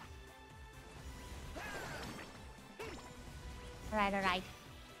 Alright.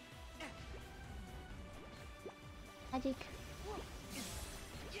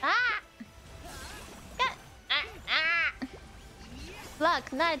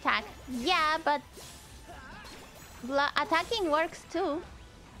 block, not attack. Yeah, but attacking works too.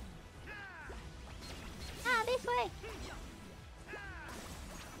 Ah, this way.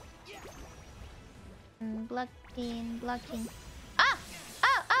 Blocking, blocking. Ah!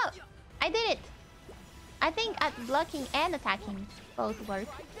 Oh, oh! I did it! I think at blocking and attacking both work.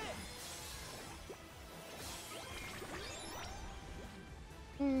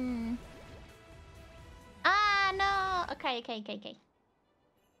 Ah, no! Okay, okay, okay, okay.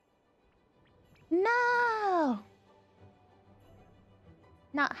 No!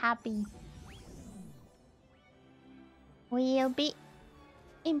 Not happy. We'll be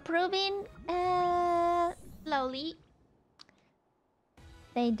improving slowly.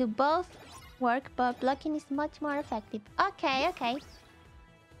 They do both work, but blocking is much more effective. Okay, okay.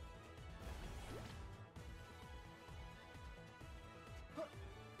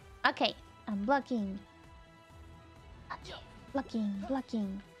 Okay, I'm blocking. Blocking,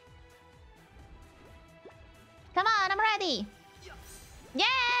 blocking. Come on, I'm ready.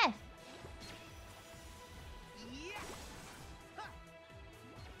 Yeah!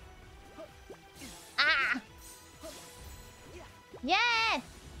 Ah! Yes!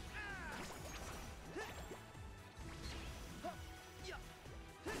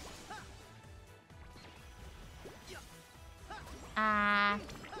 Ah,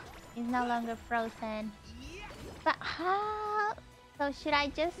 he's no longer frozen. But how? So should I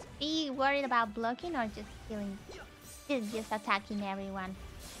just be worried about blocking or just killing? Just attacking everyone.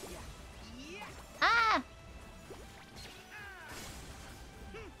 Ah!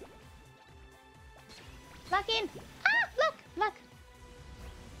 Blocking! Ah! Look! Look!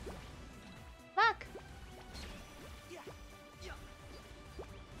 Look!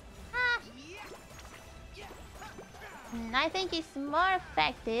 Ah! I think it's more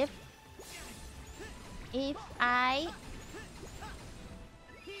effective if I...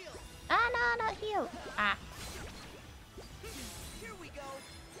 Ah, no, not heal. Ah.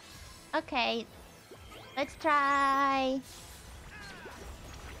 Okay. Let's try...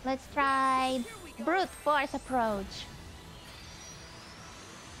 Let's try brute force approach.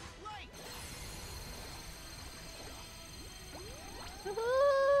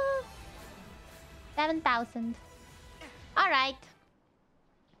 Woohoo! 7,000. Alright.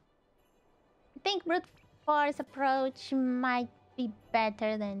 I think brute force approach might be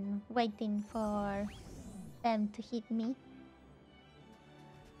better than waiting for them to hit me.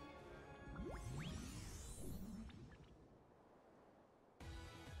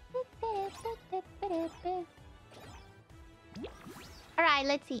 Alright,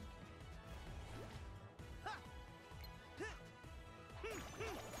 let's see.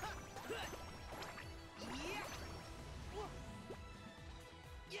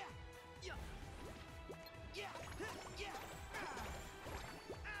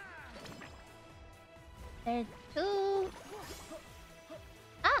 There's two.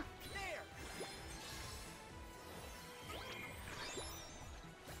 Ah!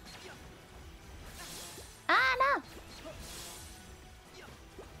 Ah, no!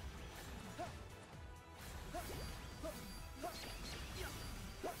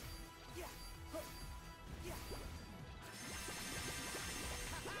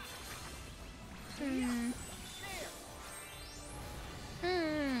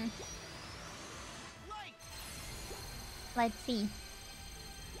 Let's see.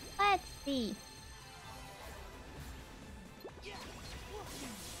 Let's see.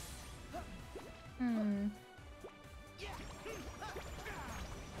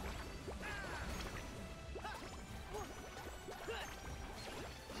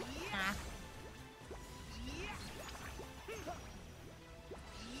 Ah.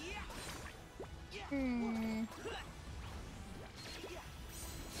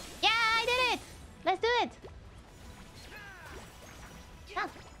 Yeah, I did it! Let's do it! Ah,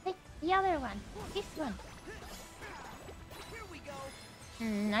 wait, the other one. This one.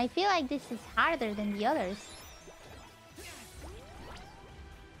 I feel like this is harder than the others.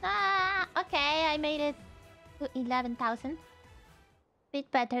 Ah, okay, I made it to 11,000.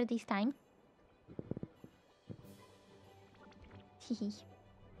 Bit better this time.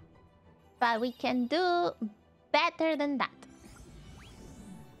 But we can do better than that.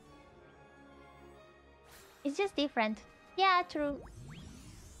 It's just different. Yeah, true.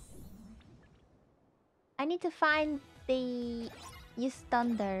 I need to find the use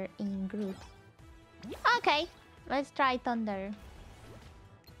thunder in groups. Okay, let's try thunder.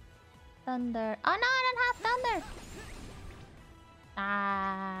 Thunder. Oh no, I don't have thunder.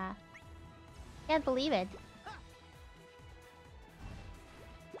 Ah, can't believe it.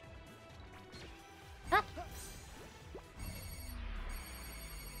 Ah.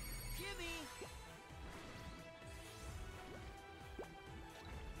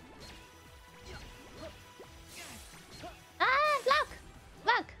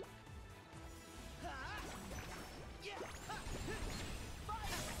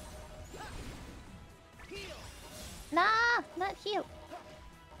 heal.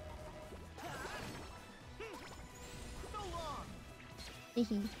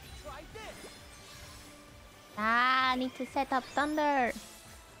 Hehe. Ah, I need to set up thunder.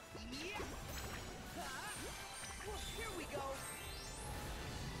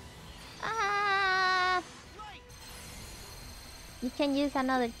 Ah! You can use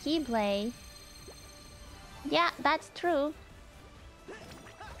another keyblade. Yeah, that's true.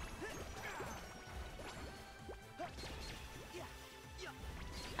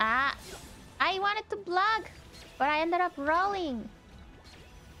 Ah! I wanted to block, but I ended up rolling.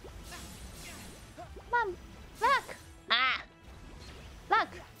 Come on, block! Ah! Block!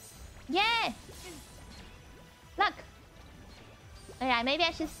 Yeah! Block! Alright, maybe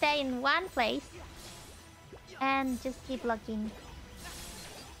I should stay in one place and just keep blocking.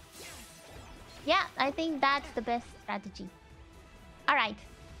 Yeah, I think that's the best strategy. Alright.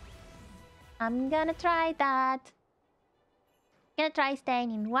 I'm gonna try that. Gonna try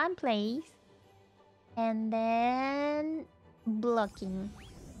staying in one place and then blocking.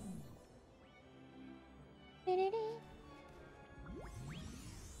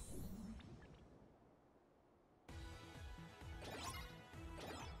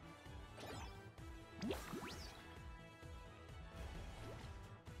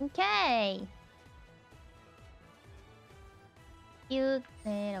 Okay. Cute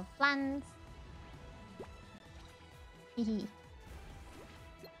little plants. Hehe.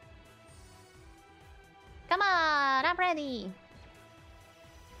 Come on, I'm ready.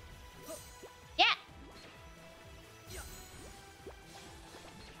 Yeah.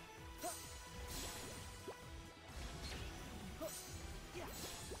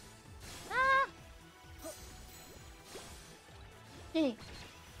 Ah. Hey.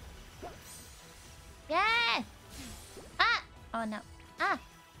 Yeah. Ah. Oh no. Ah.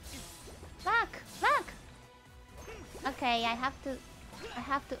 Look. Look. Okay, I have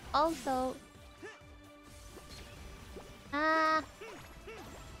to also. Ah.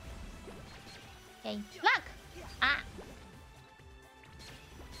 Okay. Look. Ah.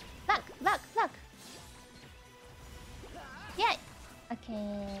 Look. Look. Look. Yeah.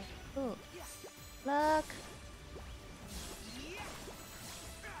 Okay. Ooh. Look.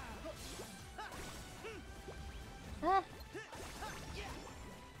 Ah.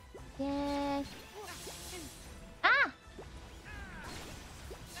 Yeah. Ah.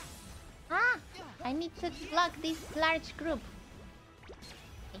 Ah. I need to block this large group.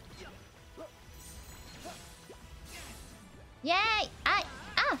 Yay! Ah.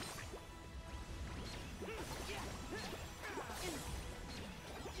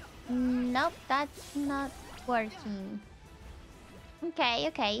 Nope, that's not working. Okay,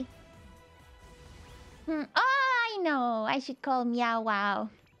 okay. Oh, I know. I should call Meow Wow.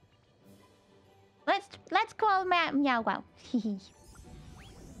 Let's call Meow Wow.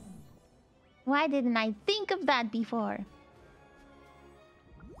 Why didn't I think of that before?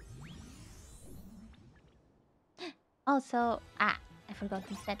 Also, I forgot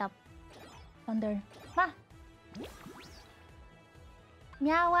to set up thunder. Ah.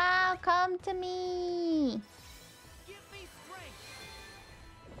 Meow Wow, come to me.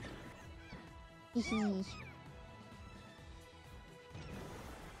 Hehe.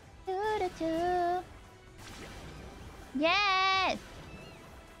 Doo-doo-doo. Yes.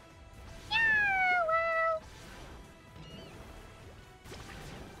 Meow Wow.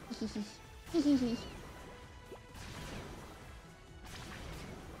 Hehe.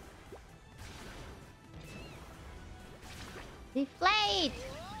 Deflate!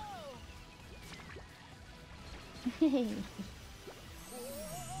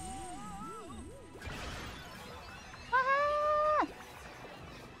 Ah!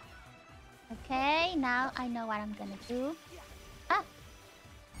 Okay, now I know what I'm gonna do. Ah!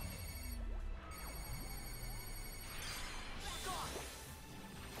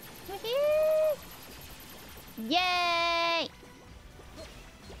 Yay!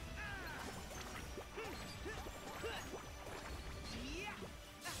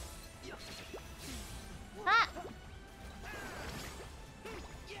 Ah!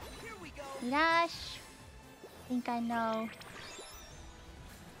 Rush. Think I know.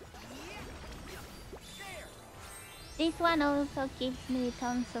 This one also gives me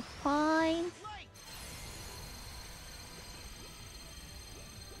tons of points.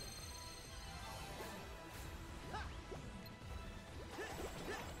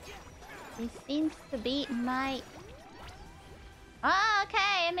 This seems to be my... Oh,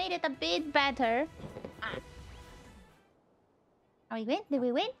 okay, I made it a bit better. Are we win? Did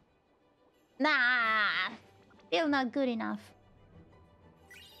we win? Nah, still not good enough.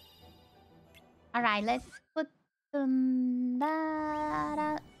 Alright, let's put Thunder.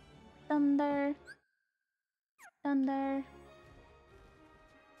 Thunder. Thunder.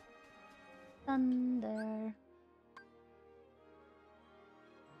 Thunder.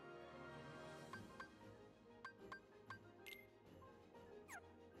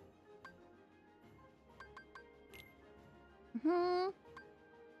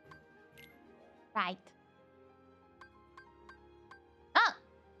 Right. Oh,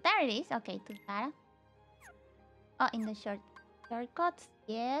 there it is. Okay, Tutara. Oh, in the shortcuts,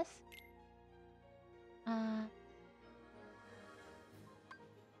 yes.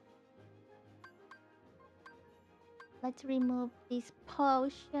 Let's remove this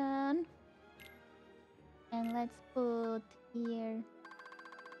potion. And let's put here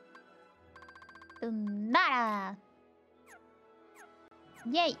Tunara.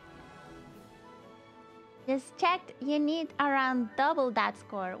 Yay! Just checked, you need around double that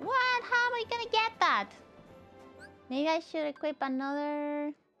score. What? How am I gonna get that? Maybe I should equip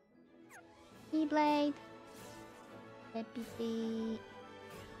another Keyblade. Deputy.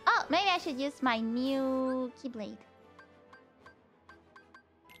 Oh, maybe I should use my new Keyblade.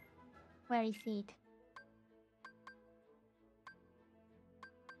 Where is it?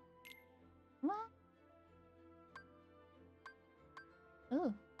 What?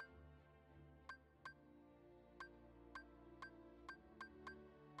 Ooh.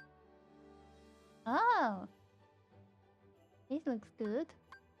 Oh. This looks good.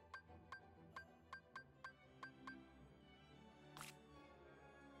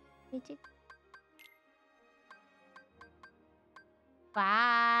 Did it?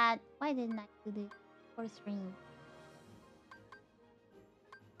 What? Why didn't I do this first ring?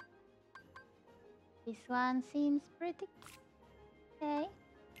 This one seems pretty okay.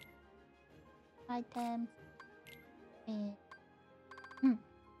 Items.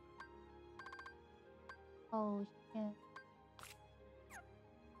 Oh shit.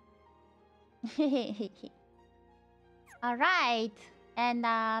 All right, and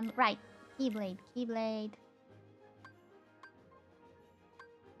right, Keyblade.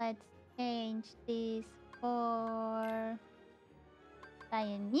 Let's change this for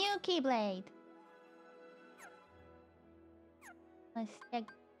a new Keyblade. Let's check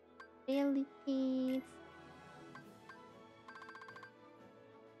abilities.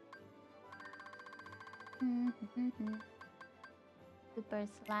 Super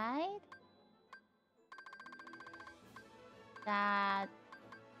slide. That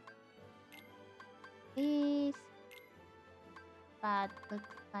is, but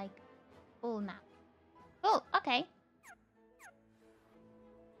looks like full now. Cool. Okay.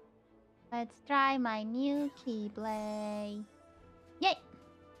 Let's try my new Keyblade. Yay!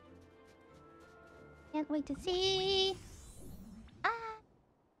 Can't wait to see. Ah.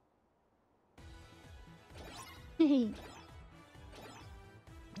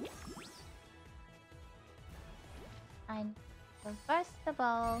 So first of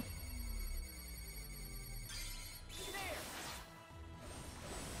all,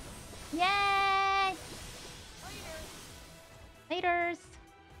 yay! Laters.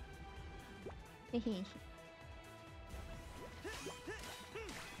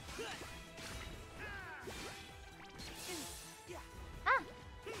 Ah.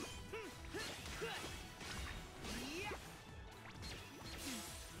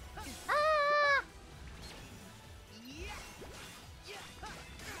 Ah.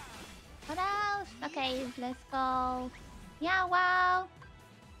 What else? Okay, let's go. Yeah, wow.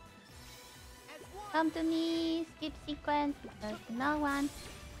 Come to me. Skip sequence because no one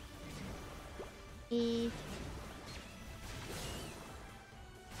is.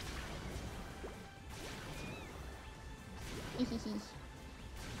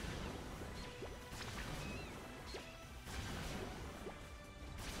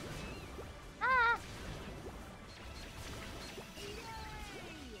 Ah.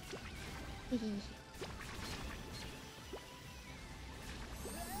 Woohoo!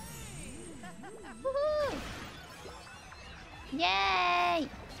 Yay!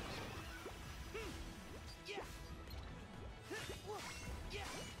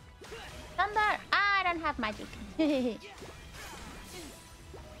 Thunder! I don't have magic.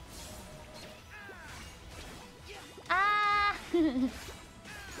 Ah!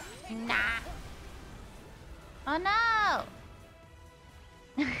 Nah. Oh no!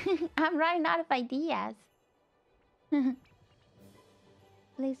 I'm running out of ideas.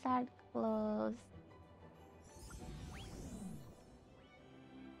 Blizzard close.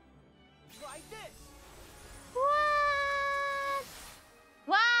 Try this. What?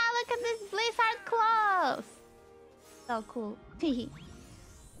 Wow, look at this Blizzard close. So cool.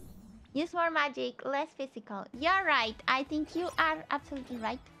 Use more magic, less physical. You're right. I think you are absolutely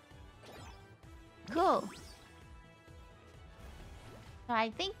right. Cool. So I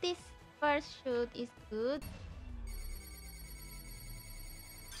think this first shoot is good.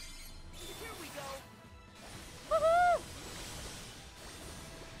 Here we go. Woohoo!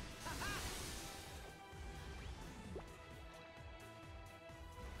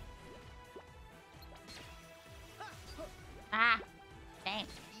 Ah, dang.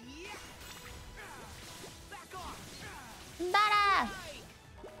 Back off. Dada!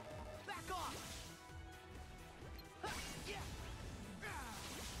 Back off.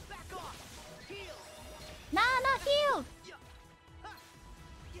 Back off. Heal. No, no, heal!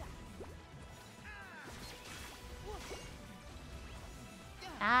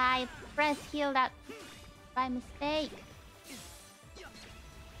 I pressed heal that by mistake.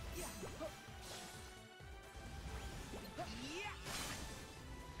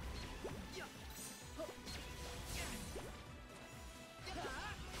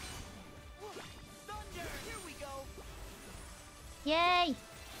 Thunder. Here we go. Yay!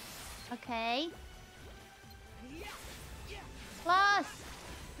 Okay. Plus!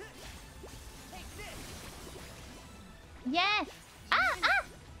 Take this. Yes! Ah! Ah!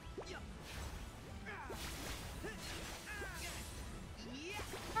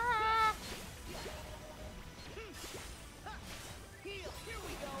 Ah! Heal. Here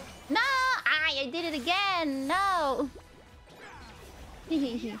we go. No! I did it again! No!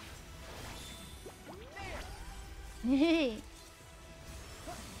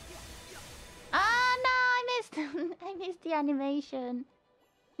 Oh no! I missed I missed the animation.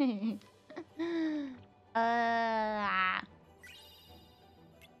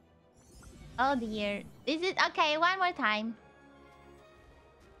 Oh dear. This is okay, one more time.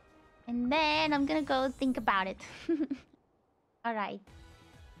 And then I'm gonna go think about it. Alright.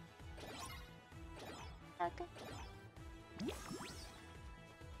 Okay.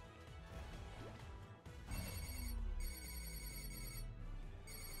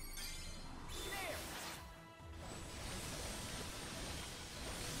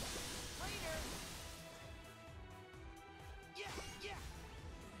 Later. Yeah.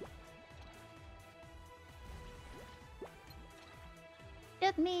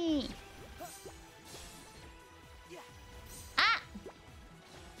 Shoot me! Ah!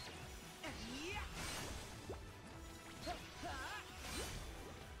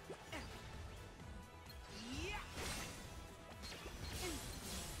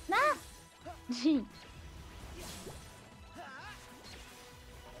 No!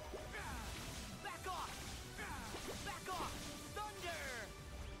 Back off. Back off. Thunder.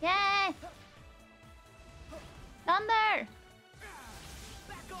 Yay! Thunder!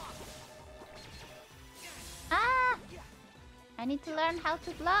 Back off. Ah! I need to learn how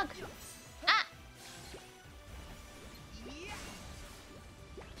to block. Ah!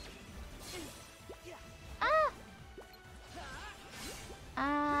 Ah!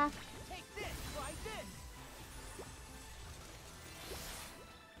 Ah! Take this. Try this.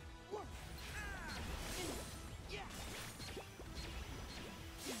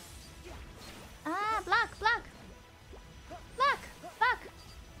 Ah! Block! Block! Block! Block!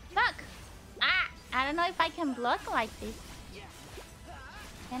 Block! Ah! I don't know if I can block like this.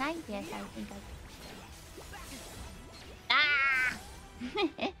 Can I? Yes, I think I can. Ah!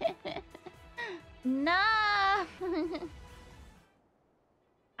 No!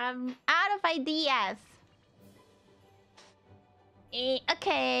 I'm out of ideas.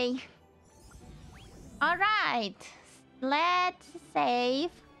 Okay. Alright. Let's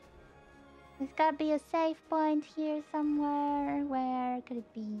save. There's gotta be a save point here somewhere. Where could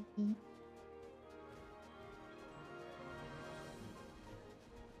it be?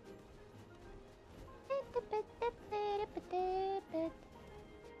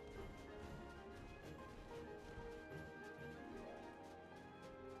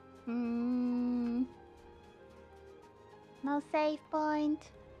 No save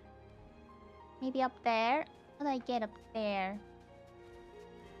point. Maybe up there? How do I get up there?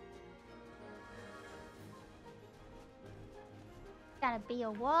 Gotta be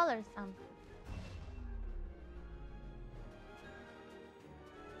a wall or something.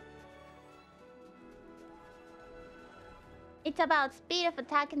 It's about speed of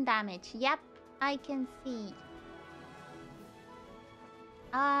attack and damage. Yep, I can see.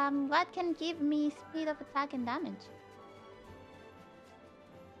 What can give me speed of attack and damage?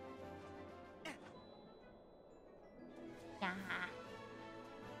 Yeah.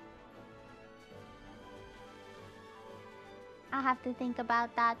 I have to think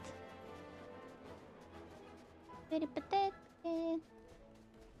about that.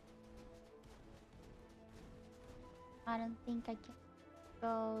 I don't think I can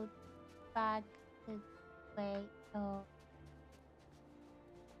go back this way, so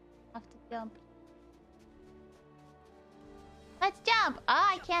I have to jump. Let's jump! Oh,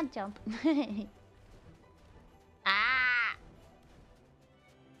 I can't jump. Ah!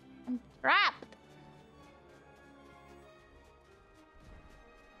 I'm trapped.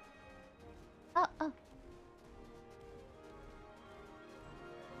 Oh, oh.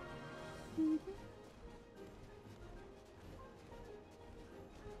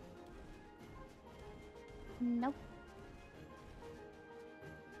 Nope.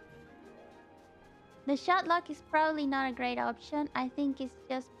 The shot lock is probably not a great option. I think it's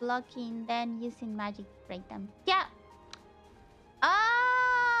just blocking, then using magic to break them. Yeah.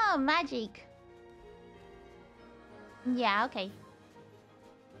 Oh, magic. Yeah, okay.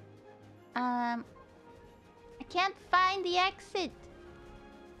 I can't find the exit.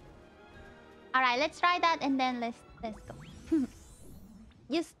 All right, let's try that and then let's go.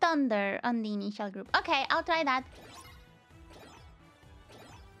 Use thunder on the initial group. Okay, I'll try that.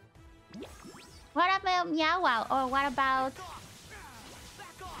 What about Meow Wow? Or what about...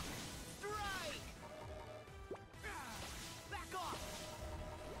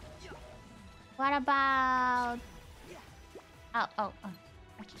 What about... Oh.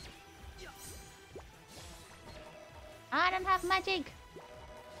 Okay. I don't have magic.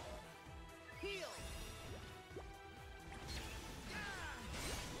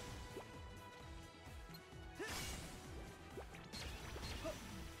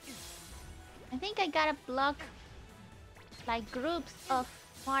 I think I gotta block like groups of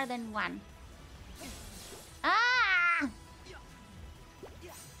more than one. Ah!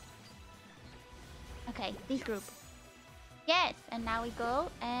 Okay, this group. Yes, and now we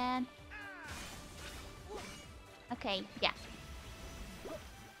go and... Okay, yeah.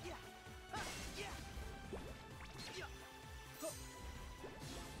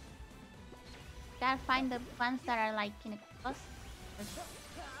 Gotta find the ones that are like in a cluster.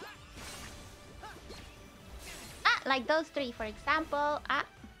 Ah, like those three, for example. Ah.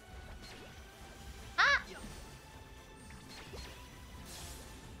 Ah.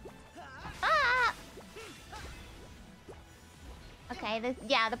 Ah. Okay,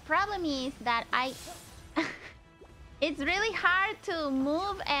 the problem is that it's really hard to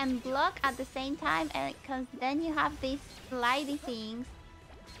move and block at the same time, and because then you have these slidey things,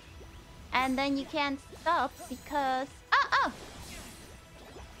 and then you can't stop because... Oh!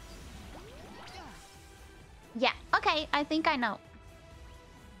 Yeah, okay, I think I know.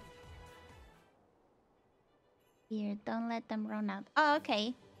 Here, don't let them run out. Oh,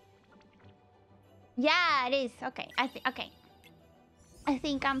 okay. Yeah, it is. Okay, okay. I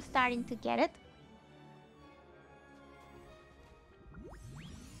think I'm starting to get it.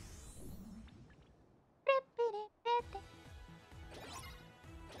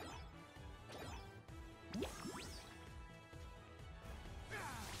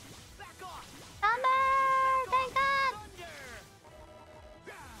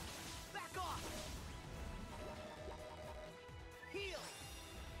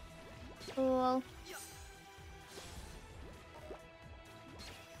 Cool.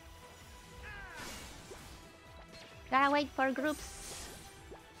 Gotta wait for groups.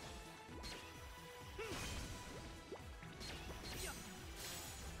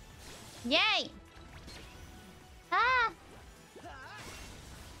 Yay! Ah!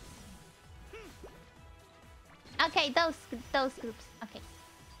 Okay, those groups. Okay.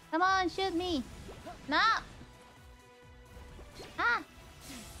 Come on, shoot me. No! Ah!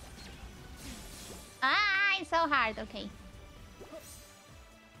 Ah, it's so hard. Okay.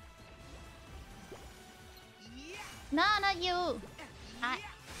 No, not you.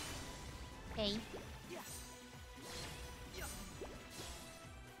 Okay.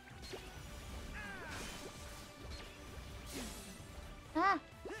 Ah.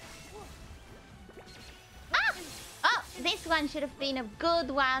 Ah! Oh, this one should have been a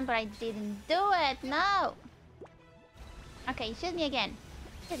good one, but I didn't do it. No. Okay, shoot me again.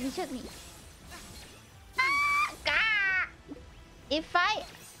 Shoot me. If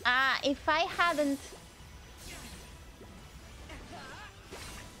I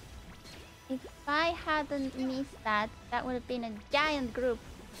hadn't missed that, that would have been a giant group.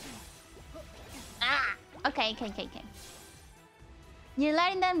 Ah! Okay. You're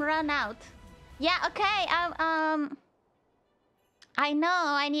letting them run out. Yeah, okay. I know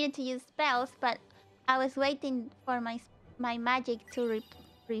I needed to use spells, but I was waiting for my magic to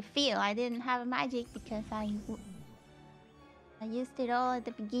refill. I didn't have magic because I used it all at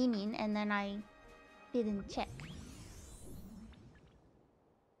the beginning and then I didn't check.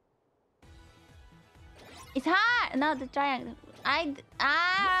 It's hard. No, the triangle.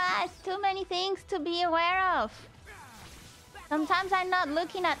 Too many things to be aware of. Sometimes I'm not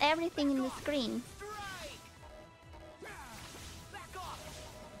looking at everything in the screen.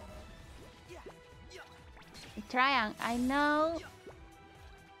 The triangle. I know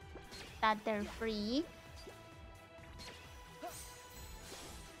that they're free.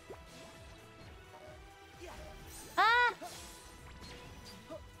 Ah!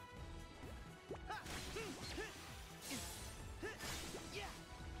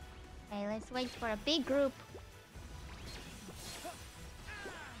 Okay, let's wait for a big group.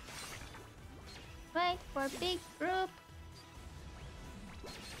 Wait for a big group.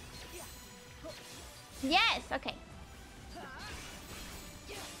 Yes, okay.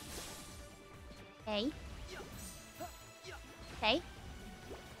 Okay. Okay.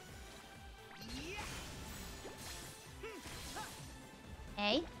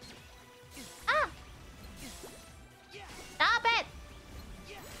 Okay. Ah! Stop it!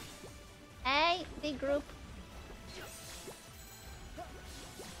 Hey, big group.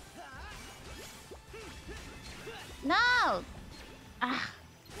 No! Ah!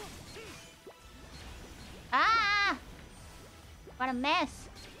 Ah! What a mess!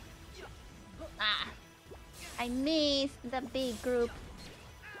 Ah! I missed the big group.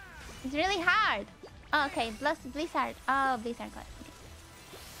 It's really hard. Oh, okay, plus Blizzard. Oh, Blizzard got it.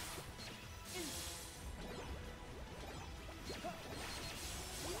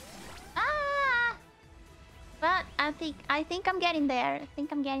 Ah! But I think I'm getting there. I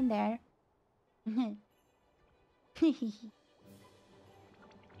think I'm getting there.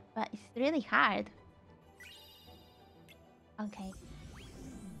 But it's really hard. Okay.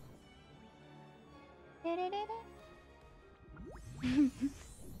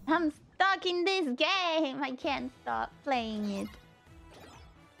 I'm stuck in this game. I can't stop playing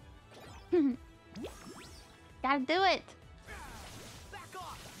it. Gotta do it. Back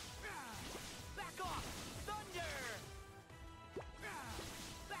off! Back off! Thunder!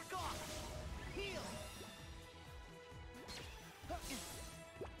 Back off! Heal!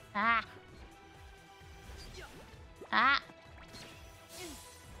 Ah. Ah.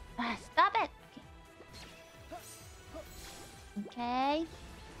 Ah, stop it. Okay.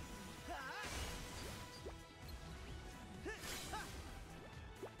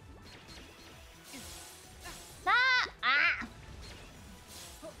 Ah! Ah!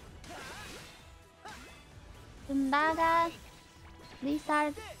 Tumbaga.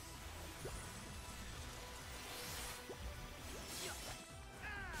 Blizzard.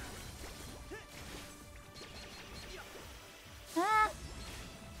 Ah!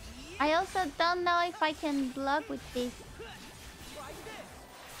 I also don't know if I can block with this.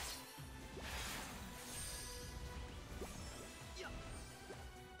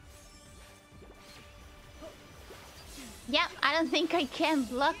 Yep, I don't think I can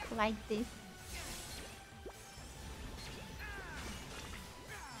block like this.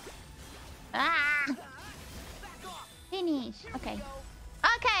 Ah! Finish. Okay.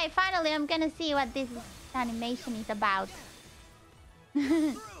 Okay, finally I'm gonna see what this animation is about.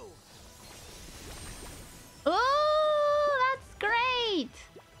 Ooh, that's great!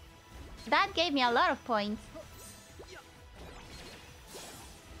 That gave me a lot of points.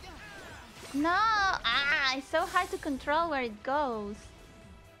 No! Ah, it's so hard to control where it goes.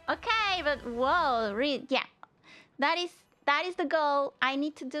 Okay, but whoa, yeah. That is the goal. I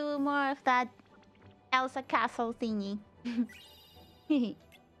need to do more of that Elsa Castle thingy.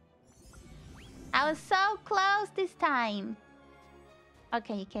 I was so close this time.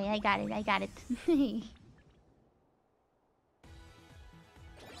 Okay, I got it.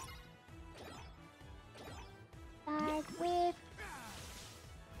 Start with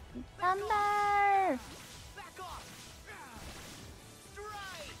thunder. Back off!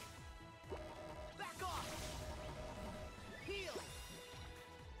 Strike! Back off! Heal!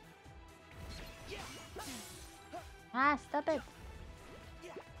 Ah, stop it.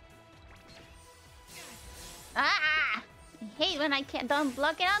 Ah! I hate when I don't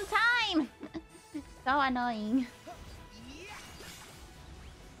block it on time. So annoying.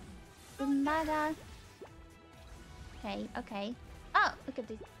 Tumbaga. Okay. Oh, look at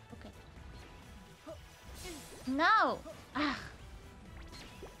this. Okay. No! Ah.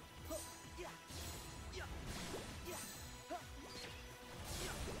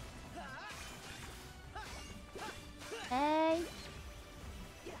 Hey.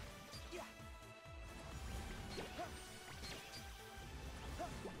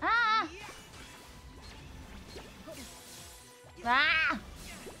 Ah! Ah!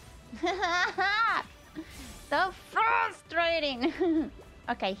 So frustrating.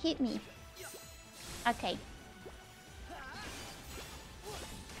 Okay, hit me. Okay.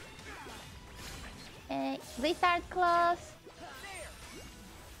 Blizzard Claws.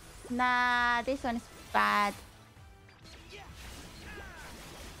 Nah, this one is bad.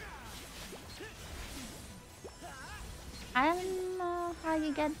 I don't know how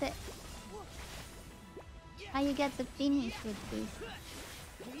you get the finish with this.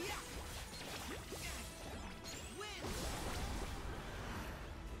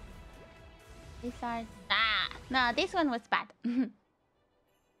 These are no, this one was bad.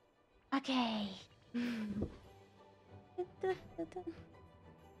 Okay.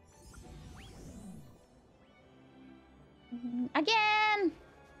 Again.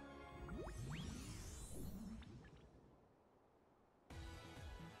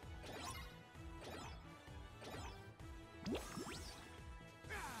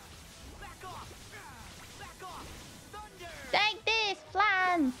 Take this,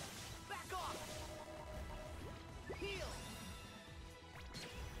 Flans!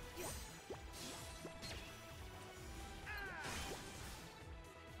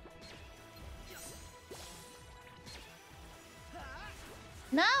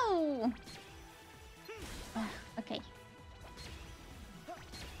 No! Okay.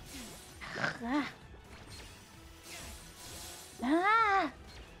 Ah! Ah!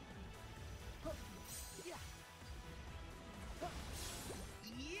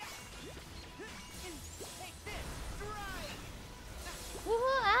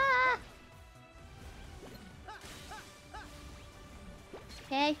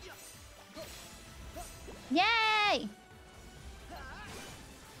 Okay. Yay!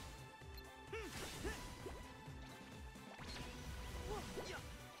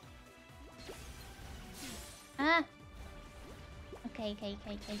 Ah! Okay.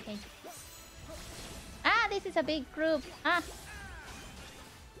 Ah, this is a big group. Ah!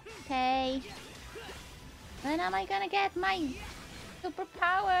 Okay. When am I gonna get my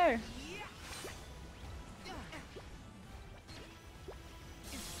superpower?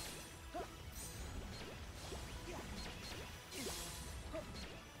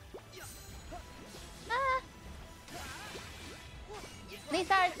 Ah! These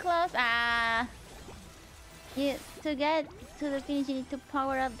are close. Ah! To get to the finish, you need to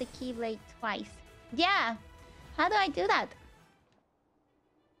power up the Keyblade twice. Yeah! How do I do that?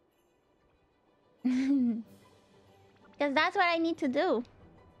 Because that's what I need to do.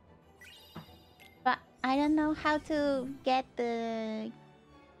 But I don't know how to get the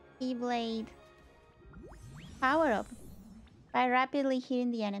Keyblade power up by rapidly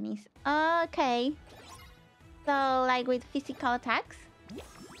hitting the enemies. Okay. So, like with physical attacks?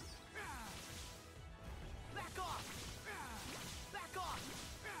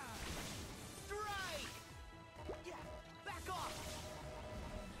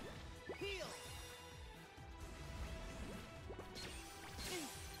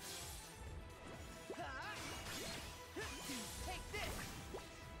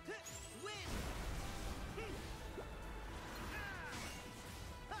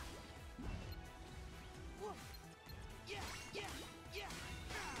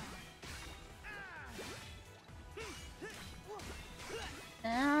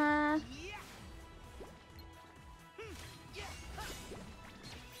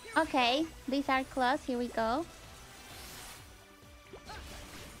 Okay, these are close. Here we go.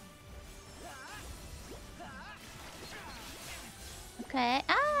 Okay.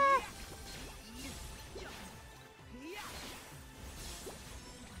 Ah!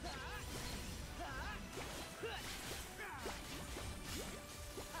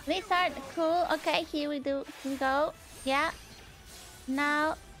 These are cool. Okay, here we go. Yeah.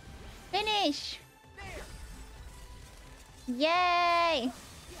 Now, finish. Yay!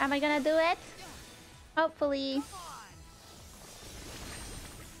 Am I gonna do it? Hopefully.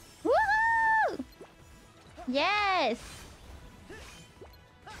 Woohoo! Yes!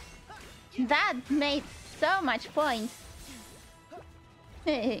 That made so much points.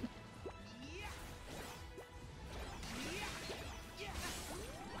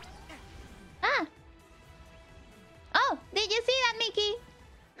 Ah! Oh, did you see that, Mickey?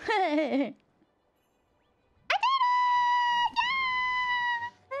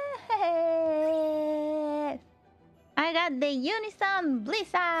 I got the Unison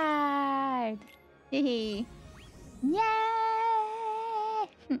Blizzard! Yay!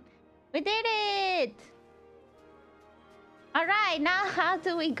 We did it! Alright, now how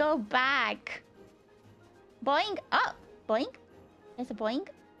do we go back? Boing! Oh! Boing? There's a boing?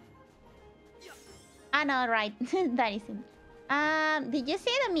 Ah, no, right. That is it. Did you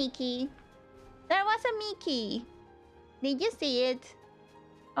see the Mickey? There was a Mickey. Did you see it?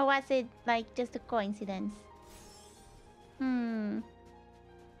 Or was it like just a coincidence?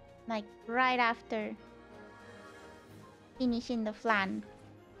 Like right after finishing the flan.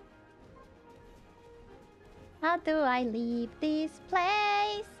 How do I leave this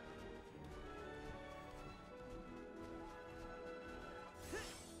place?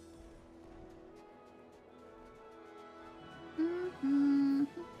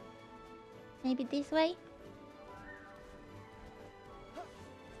 Maybe this way?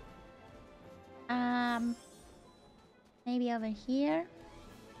 Maybe over here?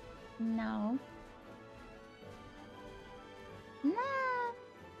 No. No.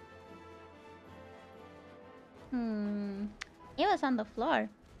 It was on the floor.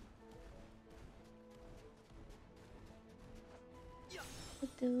 How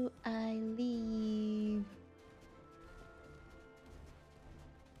do I leave?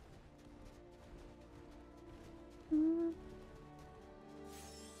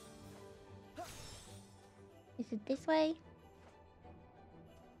 Is it this way?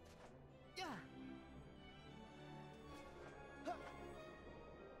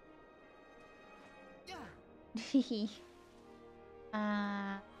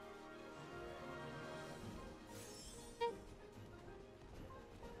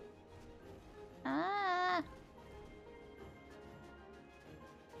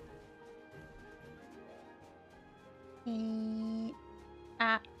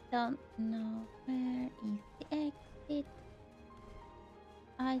 I don't know where is the exit.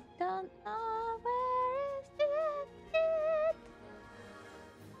 I don't know where is the exit.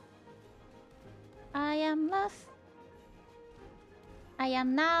 I am lost. I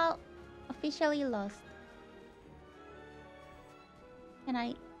am now officially lost. Can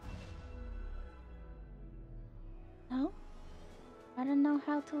I? No? I don't know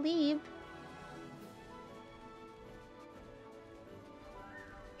how to leave.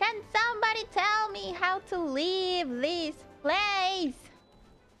 Can somebody tell me how to leave this place?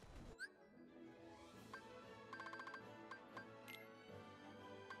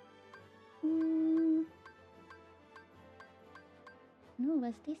 No,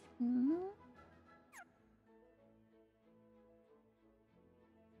 what's this?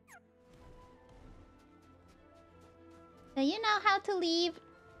 Do you know how to leave?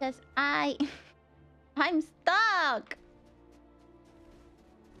 Because I'm stuck.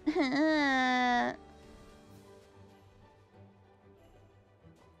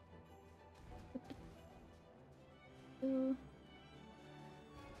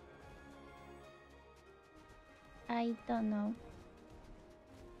 I don't know.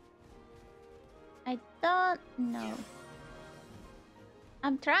 I don't know.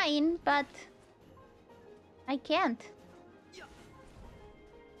 I'm trying, but I can't.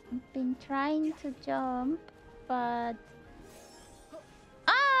 I've been trying to jump, but...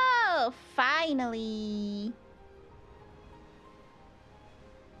 Oh! Finally!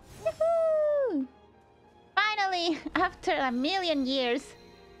 Woohoo! Finally! After a million years!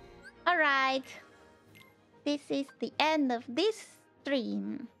 Alright. This is the end of this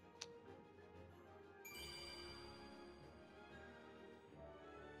stream.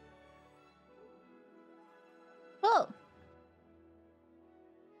 Cool.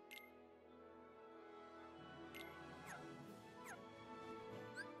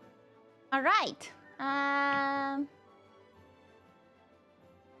 All right.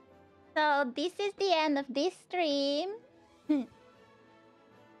 So this is the end of this stream.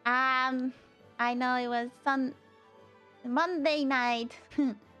 I know it was Monday night.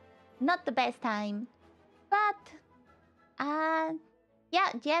 Not the best time. But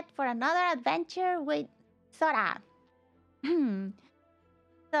yeah, yet for another adventure with Sora.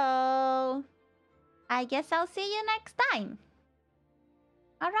 So I guess I'll see you next time.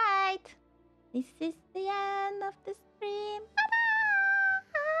 All right. This is the end of the stream.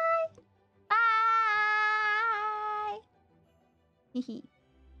 Bye-bye. Bye. Bye.